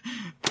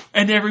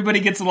 and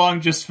everybody gets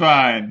along just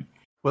fine.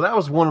 Well, that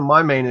was one of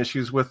my main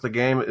issues with the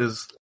game,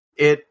 is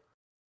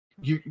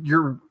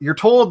you're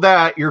told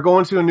that you're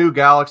going to a new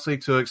galaxy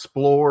to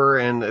explore,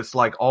 and it's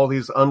like all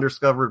these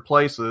undiscovered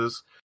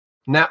places.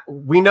 Now,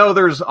 we know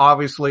there's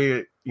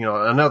obviously,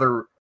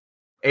 another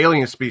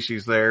alien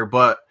species there,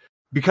 but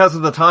because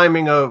of the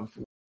timing of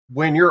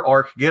when your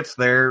arc gets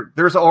there,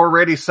 there's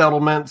already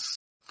settlements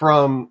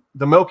from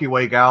the Milky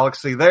Way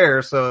galaxy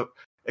there, so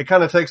it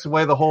kind of takes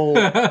away the whole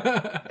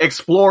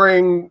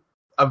exploring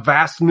a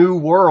vast new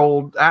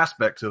world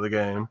aspect to the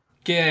game.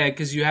 Yeah,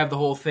 because you have the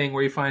whole thing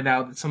where you find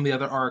out that some of the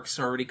other arcs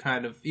are already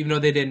kind of, even though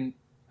they didn't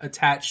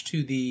attach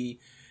to the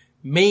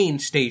main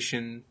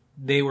station,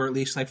 they were at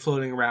least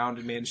floating around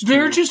and managed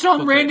They're just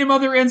on random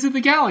other ends of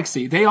the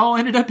galaxy. They all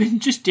ended up in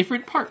just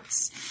different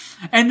parts.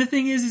 And the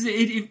thing is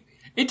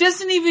it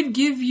doesn't even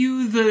give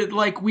you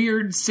the,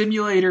 weird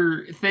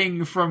simulator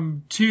thing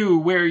from 2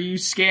 where you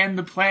scan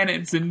the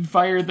planets and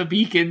fire the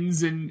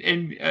beacons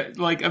and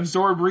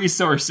absorb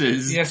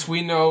resources. Yes,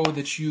 we know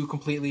that you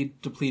completely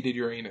depleted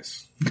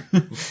Uranus.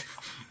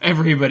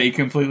 Everybody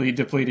completely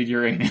depleted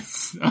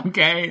Uranus.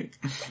 Okay?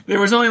 There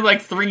was only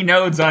 3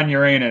 nodes on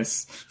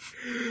Uranus.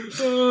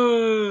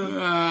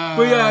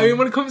 But yeah,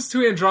 when it comes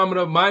to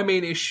Andromeda, my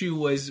main issue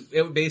was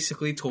it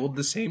basically told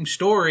the same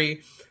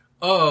story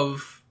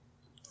of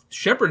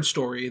Shepard's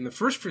story in the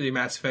first 3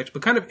 Mass Effects,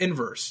 but kind of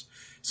inverse.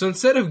 So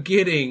instead of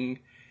getting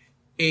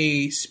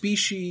a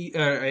species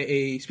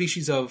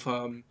of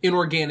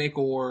inorganic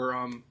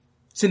or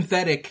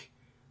synthetic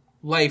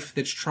life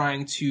that's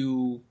trying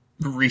to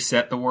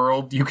reset the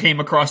world, you came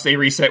across a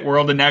reset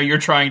world, and now you're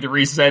trying to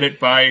reset it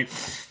by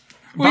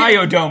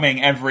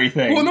biodoming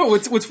everything. Well, no,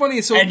 what's funny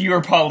is and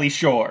you're Pauly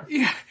Shore.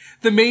 Yeah,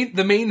 the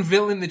main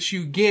villain that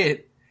you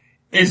get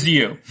is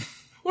you.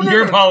 Well,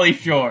 you're Pauly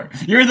Shore.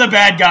 You're the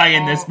bad guy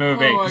in this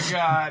movie. Oh my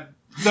god.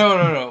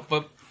 No.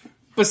 But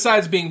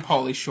besides being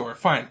Pauly Shore,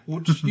 fine.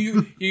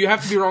 You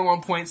have to be wrong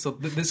on point, so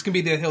this can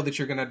be the hill that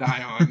you're gonna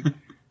die on.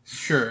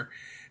 Sure.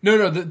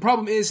 No. The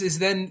problem is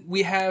then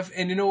we have,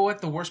 and you know what?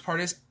 The worst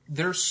part is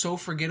they're so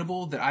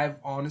forgettable that I've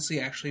honestly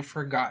actually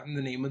forgotten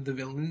the name of the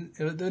villain.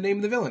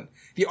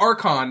 The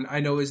Archon, I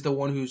know, is the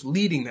one who's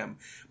leading them,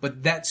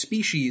 but that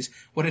species,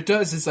 what it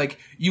does is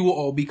you will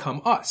all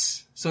become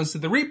us. So instead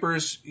of the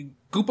Reapers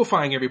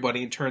goopifying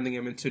everybody and turning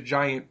them into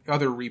giant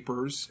other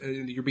Reapers,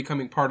 and you're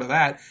becoming part of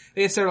that,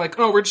 they instead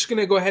are we're just going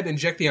to go ahead and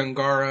inject the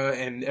Angara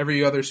and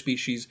every other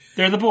species.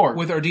 They're the Borg.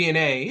 With our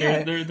DNA.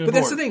 Yeah. They're but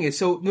that's the thing is,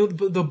 so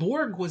the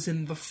Borg was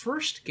in the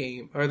first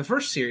game, or the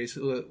first series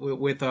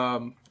with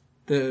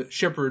the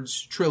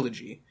Shepard's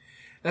trilogy.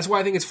 That's why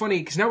I think it's funny,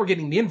 because now we're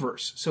getting the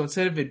inverse. So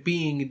instead of it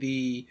being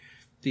the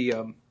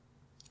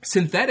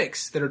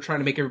synthetics that are trying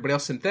to make everybody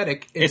else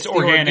synthetic, it's the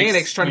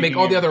organics trying to make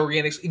all the other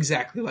organics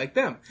exactly like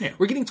them. Yeah.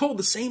 We're getting told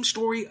the same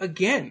story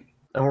again.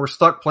 And we're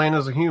stuck playing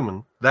as a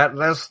human.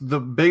 That's the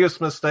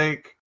biggest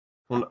mistake.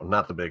 Well,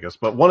 not the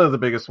biggest, but one of the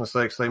biggest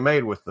mistakes they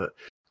made with it.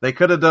 They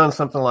could have done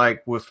something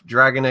like with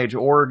Dragon Age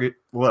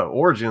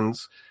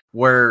Origins,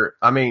 where,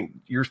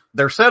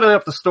 they're setting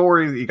up the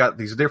story. You got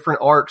these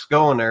different arcs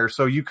going there,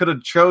 so you could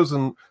have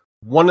chosen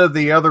one of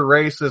the other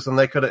races, and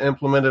they could have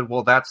implemented,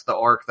 well, that's the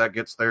arc that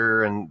gets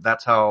there, and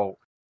that's how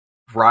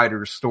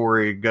Ryder's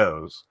story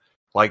goes.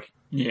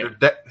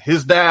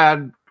 His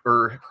dad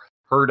or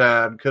her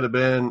dad could have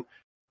been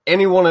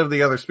any one of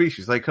the other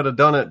species. They could have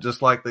done it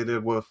just like they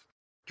did with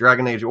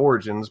Dragon Age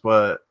Origins,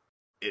 but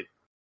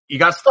you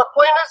got stuck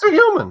playing as a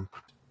human.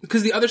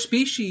 Because the other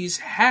species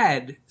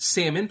had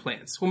SAM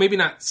implants. Well, maybe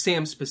not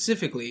SAM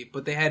specifically,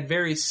 but they had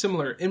very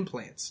similar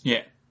implants.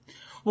 Yeah.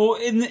 Well,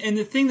 and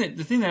the thing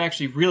that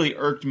actually really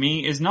irked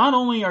me is not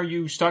only are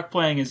you stuck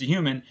playing as a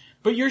human,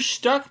 but you're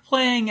stuck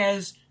playing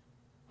as,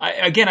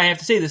 I have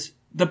to say this,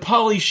 the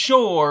Pauly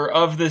Shore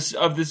of this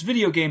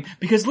video game,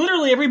 because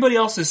literally everybody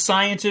else is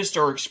scientists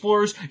or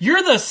explorers.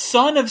 You're the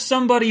son of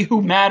somebody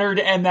who mattered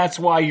and that's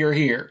why you're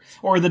here.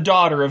 Or the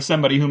daughter of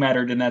somebody who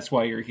mattered and that's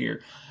why you're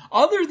here.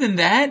 Other than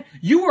that,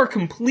 you are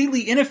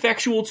completely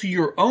ineffectual to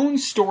your own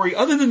story,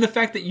 other than the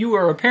fact that you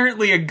are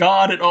apparently a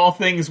god at all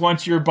things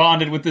once you're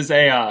bonded with this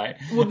AI.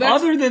 Well,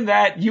 other than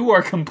that, you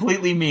are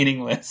completely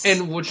meaningless.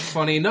 And which,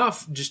 funny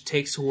enough, just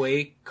takes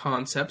away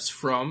concepts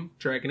from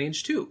Dragon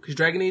Age 2. Because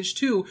Dragon Age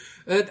 2,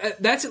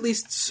 that's at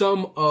least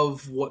some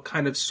of what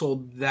kind of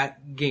sold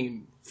that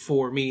game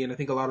for me, and I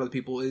think a lot of the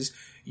people, is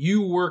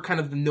you were kind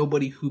of the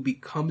nobody who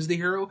becomes the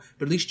hero,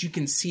 but at least you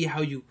can see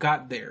how you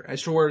got there.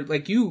 As to where,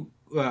 like you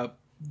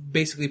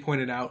basically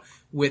pointed out,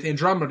 with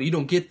Andromeda, you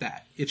don't get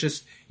that. It's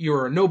just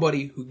you're a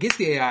nobody who gets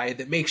the AI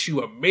that makes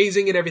you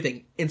amazing at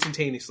everything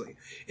instantaneously.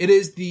 It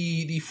is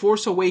the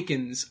Force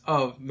Awakens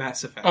of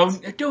Mass Effect. Oh,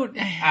 don't...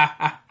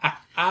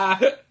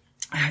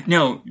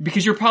 No,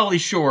 because you're Pauly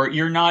Shore.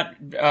 You're not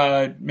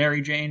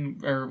Mary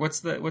Jane, or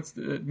what's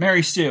the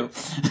Mary Sue.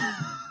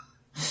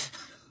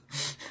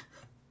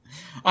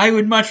 I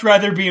would much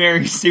rather be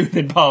Mary Sue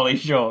than Pauly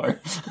Shore.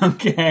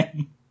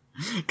 Okay.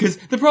 Because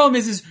the problem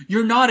is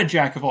you're not a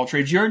jack of all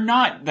trades. You're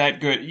not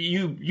that good.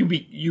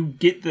 You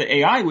get the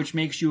AI, which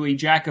makes you a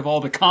jack of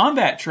all the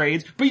combat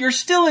trades, but you're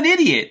still an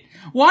idiot.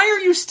 Why are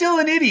you still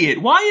an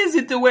idiot? Why is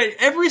it the way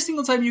every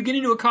single time you get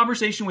into a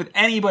conversation with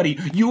anybody,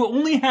 you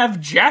only have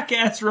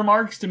jackass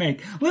remarks to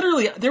make?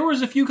 Literally, there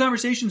was a few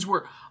conversations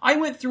where I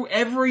went through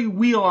every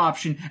wheel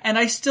option and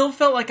I still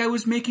felt like I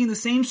was making the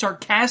same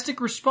sarcastic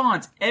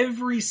response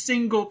every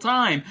single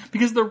time,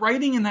 because the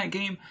writing in that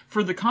game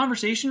for the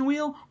conversation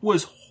wheel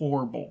was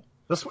horrible.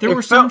 There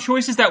were some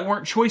choices that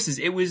weren't choices.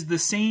 It was the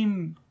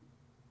same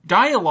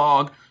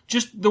dialogue,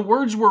 just the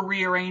words were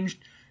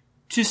rearranged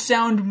to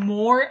sound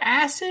more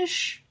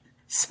assish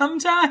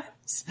sometimes.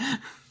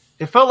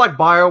 It felt like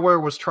BioWare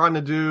was trying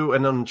to do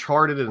an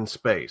Uncharted in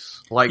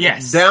space. Like,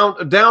 yes.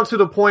 down to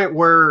the point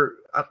where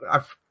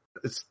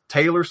it's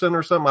Taylorson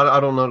or something. I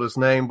don't know his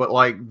name, but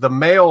like the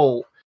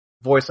male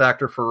voice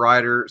actor for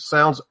Ryder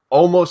sounds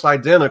almost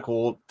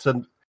identical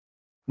to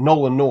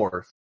Nolan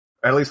North.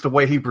 At least the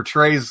way he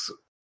portrays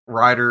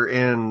Ryder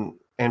in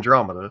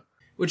Andromeda.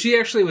 Which he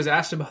actually was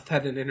asked about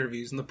that in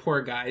interviews, and the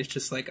poor guy is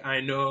just like,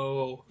 I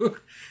know.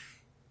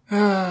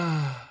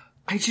 I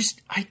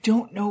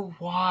don't know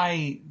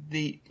why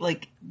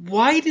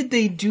why did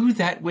they do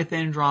that with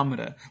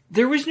Andromeda?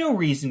 There was no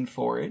reason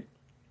for it.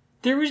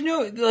 There was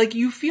no,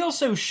 you feel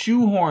so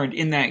shoehorned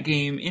in that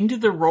game into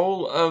the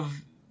role of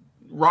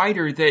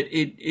Ryder that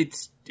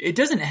it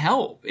doesn't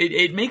help.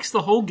 It makes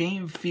the whole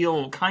game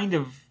feel kind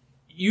of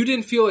you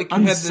didn't feel like you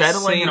had the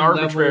same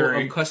level of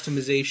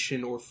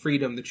customization or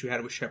freedom that you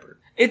had with Shepard.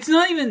 It's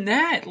not even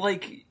that.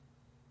 Like,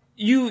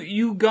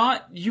 you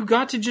got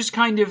to just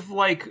kind of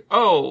like,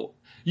 oh,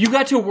 you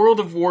got to World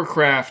of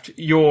Warcraft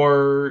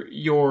your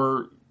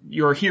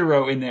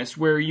hero in this,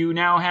 where you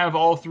now have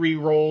all three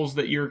roles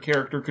that your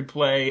character could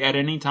play at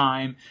any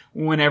time,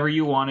 whenever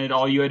you wanted.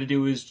 All you had to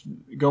do is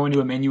go into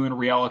a menu and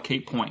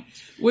reallocate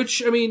points.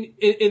 Which, I mean,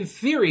 in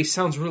theory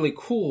sounds really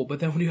cool, but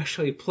then when you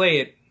actually play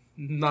it,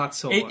 not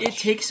so much. It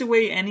takes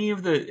away any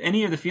of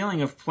the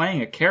feeling of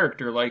playing a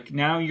character. Like,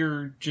 now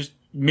you're just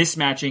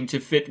mismatching to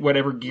fit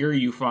whatever gear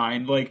you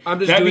find. Like, I'm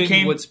just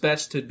doing what's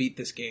best to beat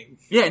this game.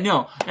 Yeah,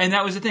 no. And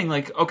that was the thing.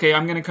 Like, okay,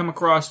 I'm going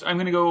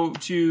to go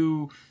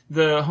to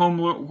the home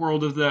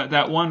world of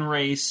that one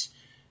race,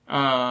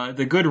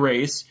 the good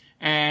race,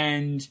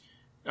 and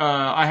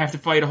I have to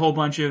fight a whole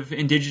bunch of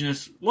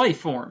indigenous life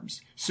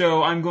forms.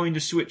 So I'm going to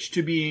switch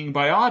to being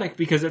biotic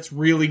because that's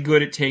really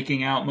good at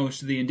taking out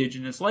most of the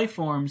indigenous life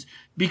forms,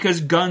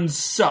 because guns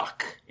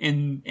suck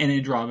in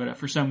Andromeda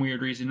for some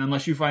weird reason,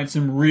 unless you find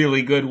some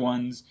really good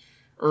ones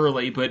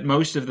early, but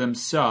most of them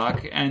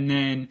suck. And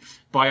then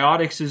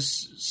biotics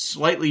is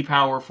slightly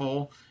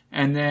powerful,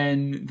 and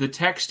then the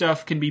tech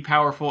stuff can be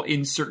powerful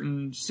in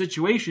certain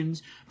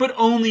situations, but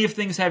only if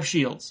things have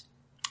shields.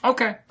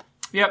 Okay.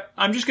 Yep,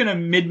 I'm just going to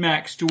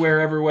min-max to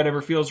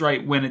whatever feels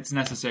right when it's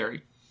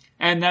necessary.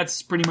 And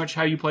that's pretty much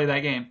how you play that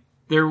game.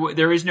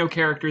 There is no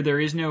character,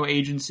 there is no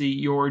agency,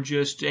 you're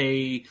just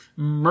a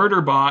murder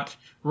bot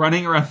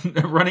running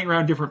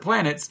around different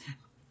planets,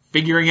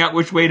 figuring out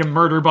which way to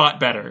murder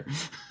bot better.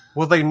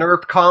 Well, they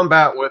nerfed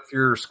combat with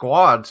your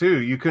squad, too.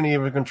 You couldn't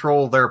even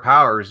control their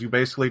powers. You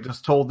basically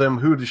just told them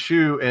who to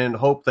shoot and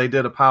hope they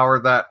did a power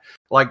that,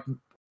 like,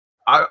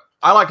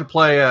 I like to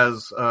play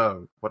as,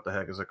 what the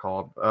heck is it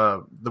called?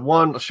 The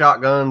one,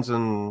 shotguns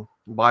and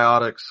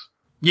biotics.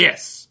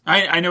 Yes.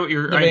 I know what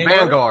you're...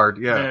 Vanguard,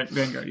 yeah.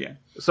 Vanguard, yeah.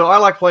 So I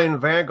like playing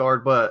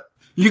Vanguard, but...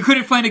 You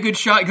couldn't find a good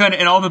shotgun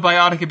and all the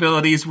biotic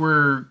abilities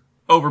were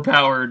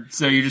overpowered,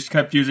 so you just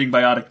kept using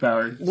biotic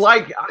power.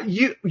 Like,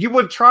 you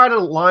would try to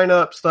line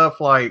up stuff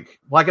like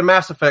in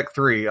Mass Effect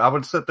 3, I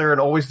would sit there and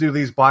always do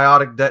these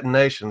biotic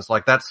detonations.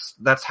 Like,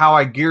 that's how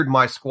I geared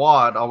my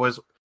squad. I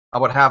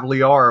would have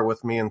Liara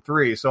with me in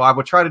 3. So I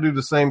would try to do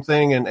the same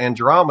thing in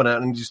Andromeda,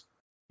 and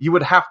you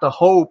would have to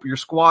hope your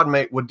squad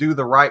mate would do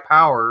the right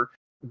power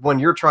when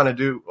you're trying to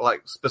do,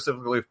 like,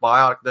 specifically with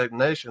biotic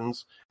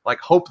detonations, like,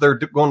 hope they're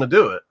going to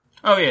do it.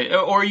 Oh yeah,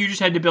 or you just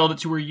had to build it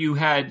to where you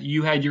had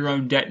your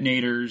own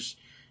detonators,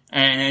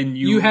 and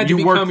you had to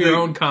become your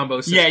own combo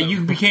system. Yeah,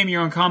 you became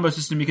your own combo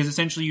system because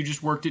essentially you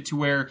just worked it to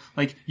where,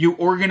 like, you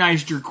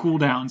organized your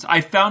cooldowns.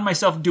 I found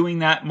myself doing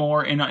that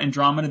more in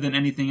Andromeda than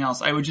anything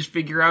else. I would just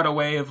figure out a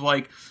way of,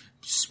 like,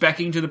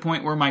 specking to the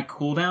point where my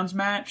cooldowns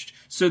matched,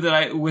 so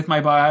that with my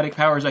biotic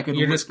powers I could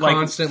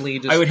constantly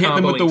I would hit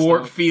them with the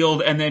warp stuff.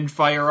 field and then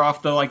fire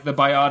off the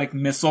biotic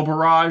missile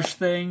barrage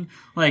thing.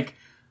 Like,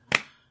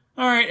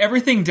 all right,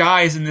 everything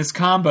dies in this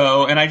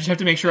combo, and I just have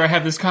to make sure I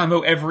have this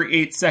combo every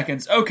 8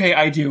 seconds. Okay,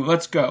 I do.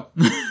 Let's go.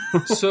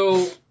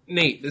 So,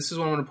 Nate, this is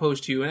what I want to pose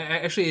to you, and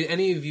actually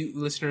any of you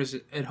listeners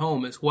at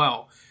home as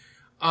well.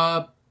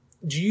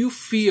 Do you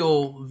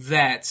feel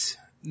that,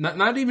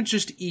 not even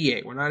just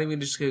EA, we're not even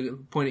just going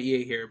to point at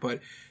EA here, but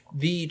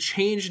the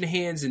change in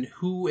hands and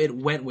who it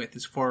went with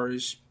as far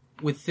as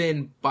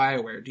within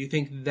BioWare, do you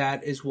think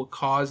that is what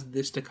caused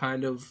this to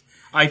kind of...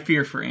 I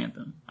fear for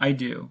Anthem. I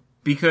do.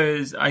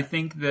 Because I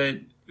think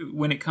that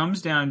when it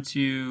comes down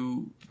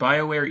to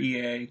BioWare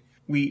EA,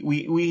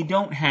 we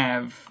don't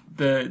have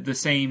the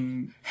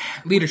same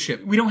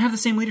leadership. We don't have the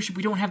same leadership.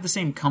 We don't have the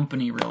same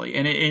company, really.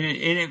 And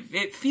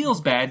it feels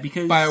bad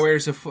because... BioWare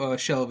is a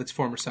shell of its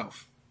former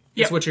self.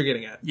 That's what you're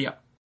getting at. Yeah.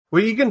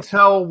 Well, you can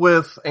tell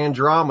with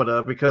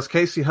Andromeda because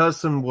Casey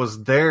Hudson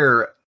was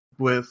there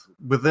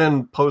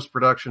within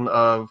post-production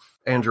of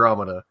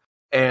Andromeda.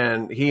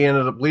 And he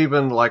ended up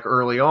leaving, like,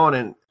 early on,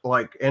 and,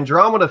 like,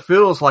 Andromeda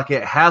feels like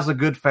it has a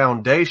good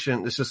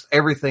foundation. It's just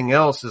everything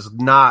else is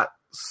not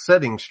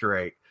setting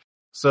straight.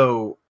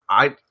 So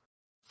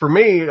for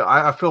me,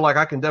 I feel like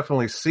I can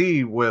definitely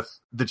see with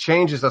the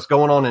changes that's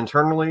going on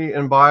internally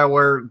in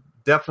BioWare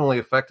definitely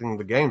affecting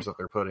the games that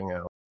they're putting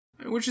out.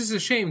 Which is a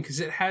shame because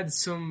it had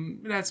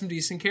some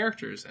decent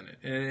characters in it,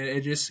 and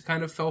it just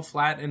kind of fell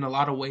flat in a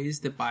lot of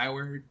ways that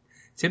BioWare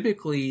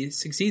typically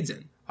succeeds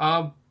in.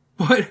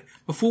 But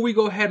before we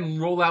go ahead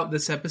and roll out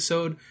this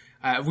episode,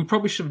 we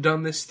probably should have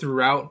done this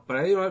throughout,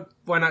 but you know what?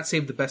 Why not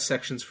save the best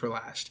sections for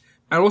last?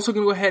 I'm also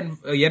going to go ahead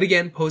and yet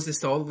again pose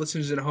this to all the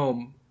listeners at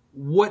home.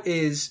 What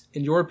is,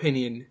 in your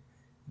opinion,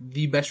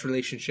 the best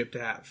relationship to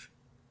have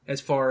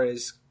as far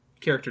as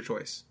character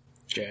choice?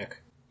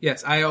 Jack.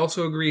 Yes, I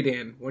also agree,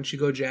 Dan. Once you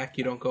go Jack,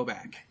 you don't go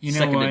back. You know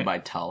Seconded what? by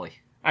Tali.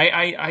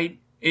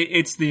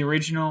 It's the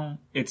original.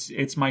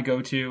 It's my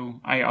go-to.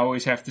 I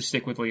always have to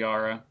stick with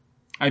Liara.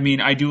 I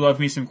mean, I do love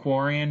me some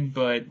Quarian,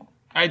 but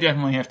I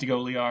definitely have to go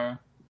Liara.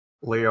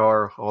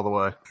 Liara all the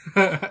way.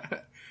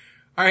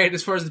 All right,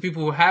 as far as the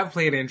people who have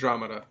played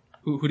Andromeda,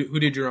 who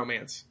did you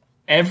romance?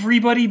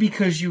 Everybody,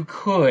 because you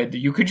could.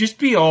 You could just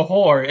be a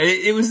whore.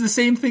 It was the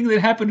same thing that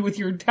happened with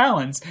your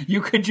talents.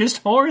 You could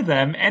just whore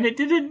them, and it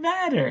didn't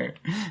matter.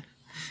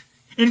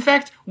 In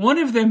fact, one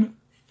of them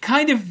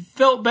kind of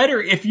felt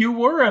better if you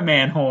were a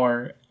man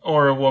whore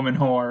or a woman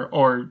whore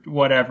or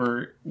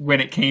whatever when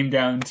it came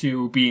down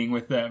to being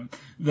with them.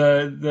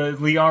 The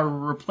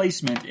Liara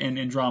replacement in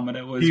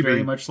Andromeda was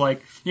very much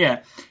like,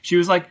 yeah, she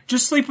was like,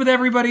 just sleep with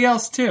everybody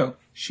else too.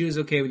 She was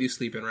okay with you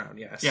sleeping around,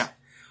 yes. Yeah.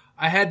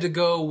 I had to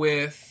go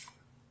with,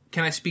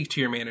 can I speak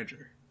to your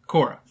manager?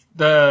 Korra.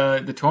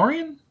 The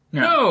Taurian?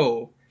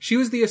 No. She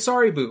was the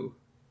Asari boo.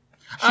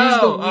 She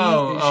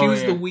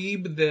was the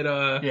weeb that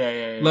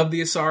loved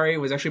the Asari,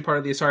 was actually part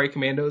of the Asari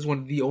Commandos, one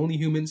of the only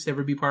humans to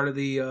ever be part of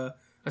the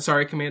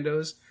Asari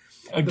Commandos.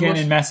 Again,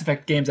 in Mass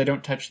Effect games, I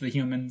don't touch the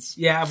humans.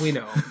 Yeah, we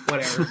know.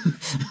 Whatever.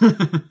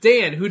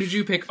 Dan, who did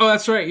you pick? Oh,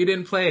 that's right, you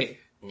didn't play.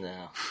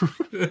 No.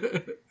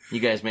 You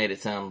guys made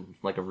it sound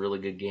like a really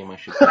good game I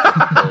should play.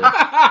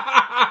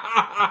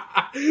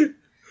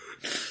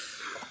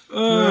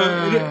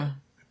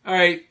 All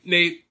right,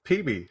 Nate.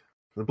 PB,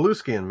 the blue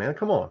skin, man,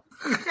 come on.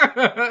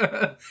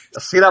 I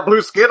see that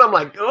blue skin, I'm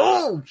like,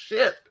 oh,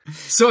 shit.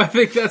 So I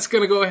think that's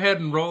going to go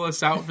ahead and roll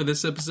us out for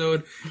this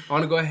episode. I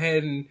want to go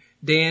ahead and,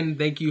 Dan,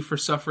 thank you for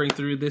suffering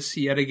through this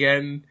yet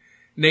again.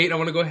 Nate, I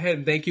want to go ahead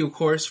and thank you, of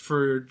course,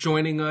 for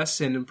joining us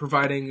and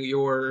providing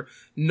your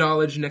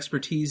knowledge and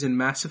expertise in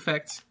Mass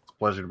Effect.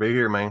 Pleasure to be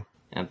here, man.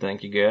 And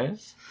thank you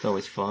guys. It's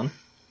always fun.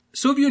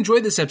 So if you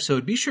enjoyed this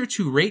episode, be sure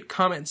to rate,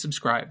 comment, and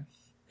subscribe.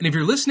 And if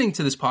you're listening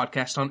to this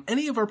podcast on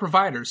any of our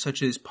providers,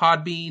 such as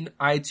Podbean,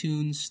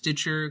 iTunes,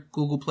 Stitcher,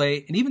 Google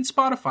Play, and even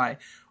Spotify,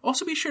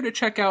 also be sure to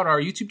check out our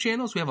YouTube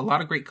channels. We have a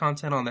lot of great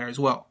content on there as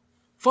well.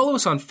 Follow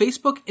us on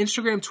Facebook,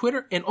 Instagram,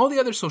 Twitter, and all the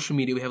other social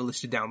media we have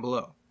listed down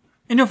below.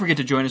 And don't forget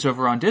to join us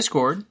over on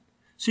Discord,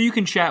 so you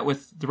can chat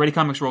with the Ready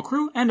Comics Roll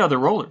crew and other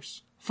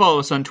rollers. Follow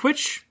us on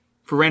Twitch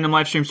for random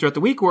live streams throughout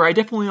the week, where I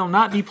definitely will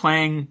not be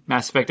playing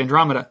Mass Effect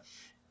Andromeda.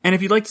 And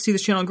if you'd like to see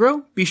this channel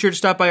grow, be sure to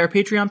stop by our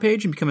Patreon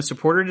page and become a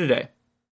supporter today.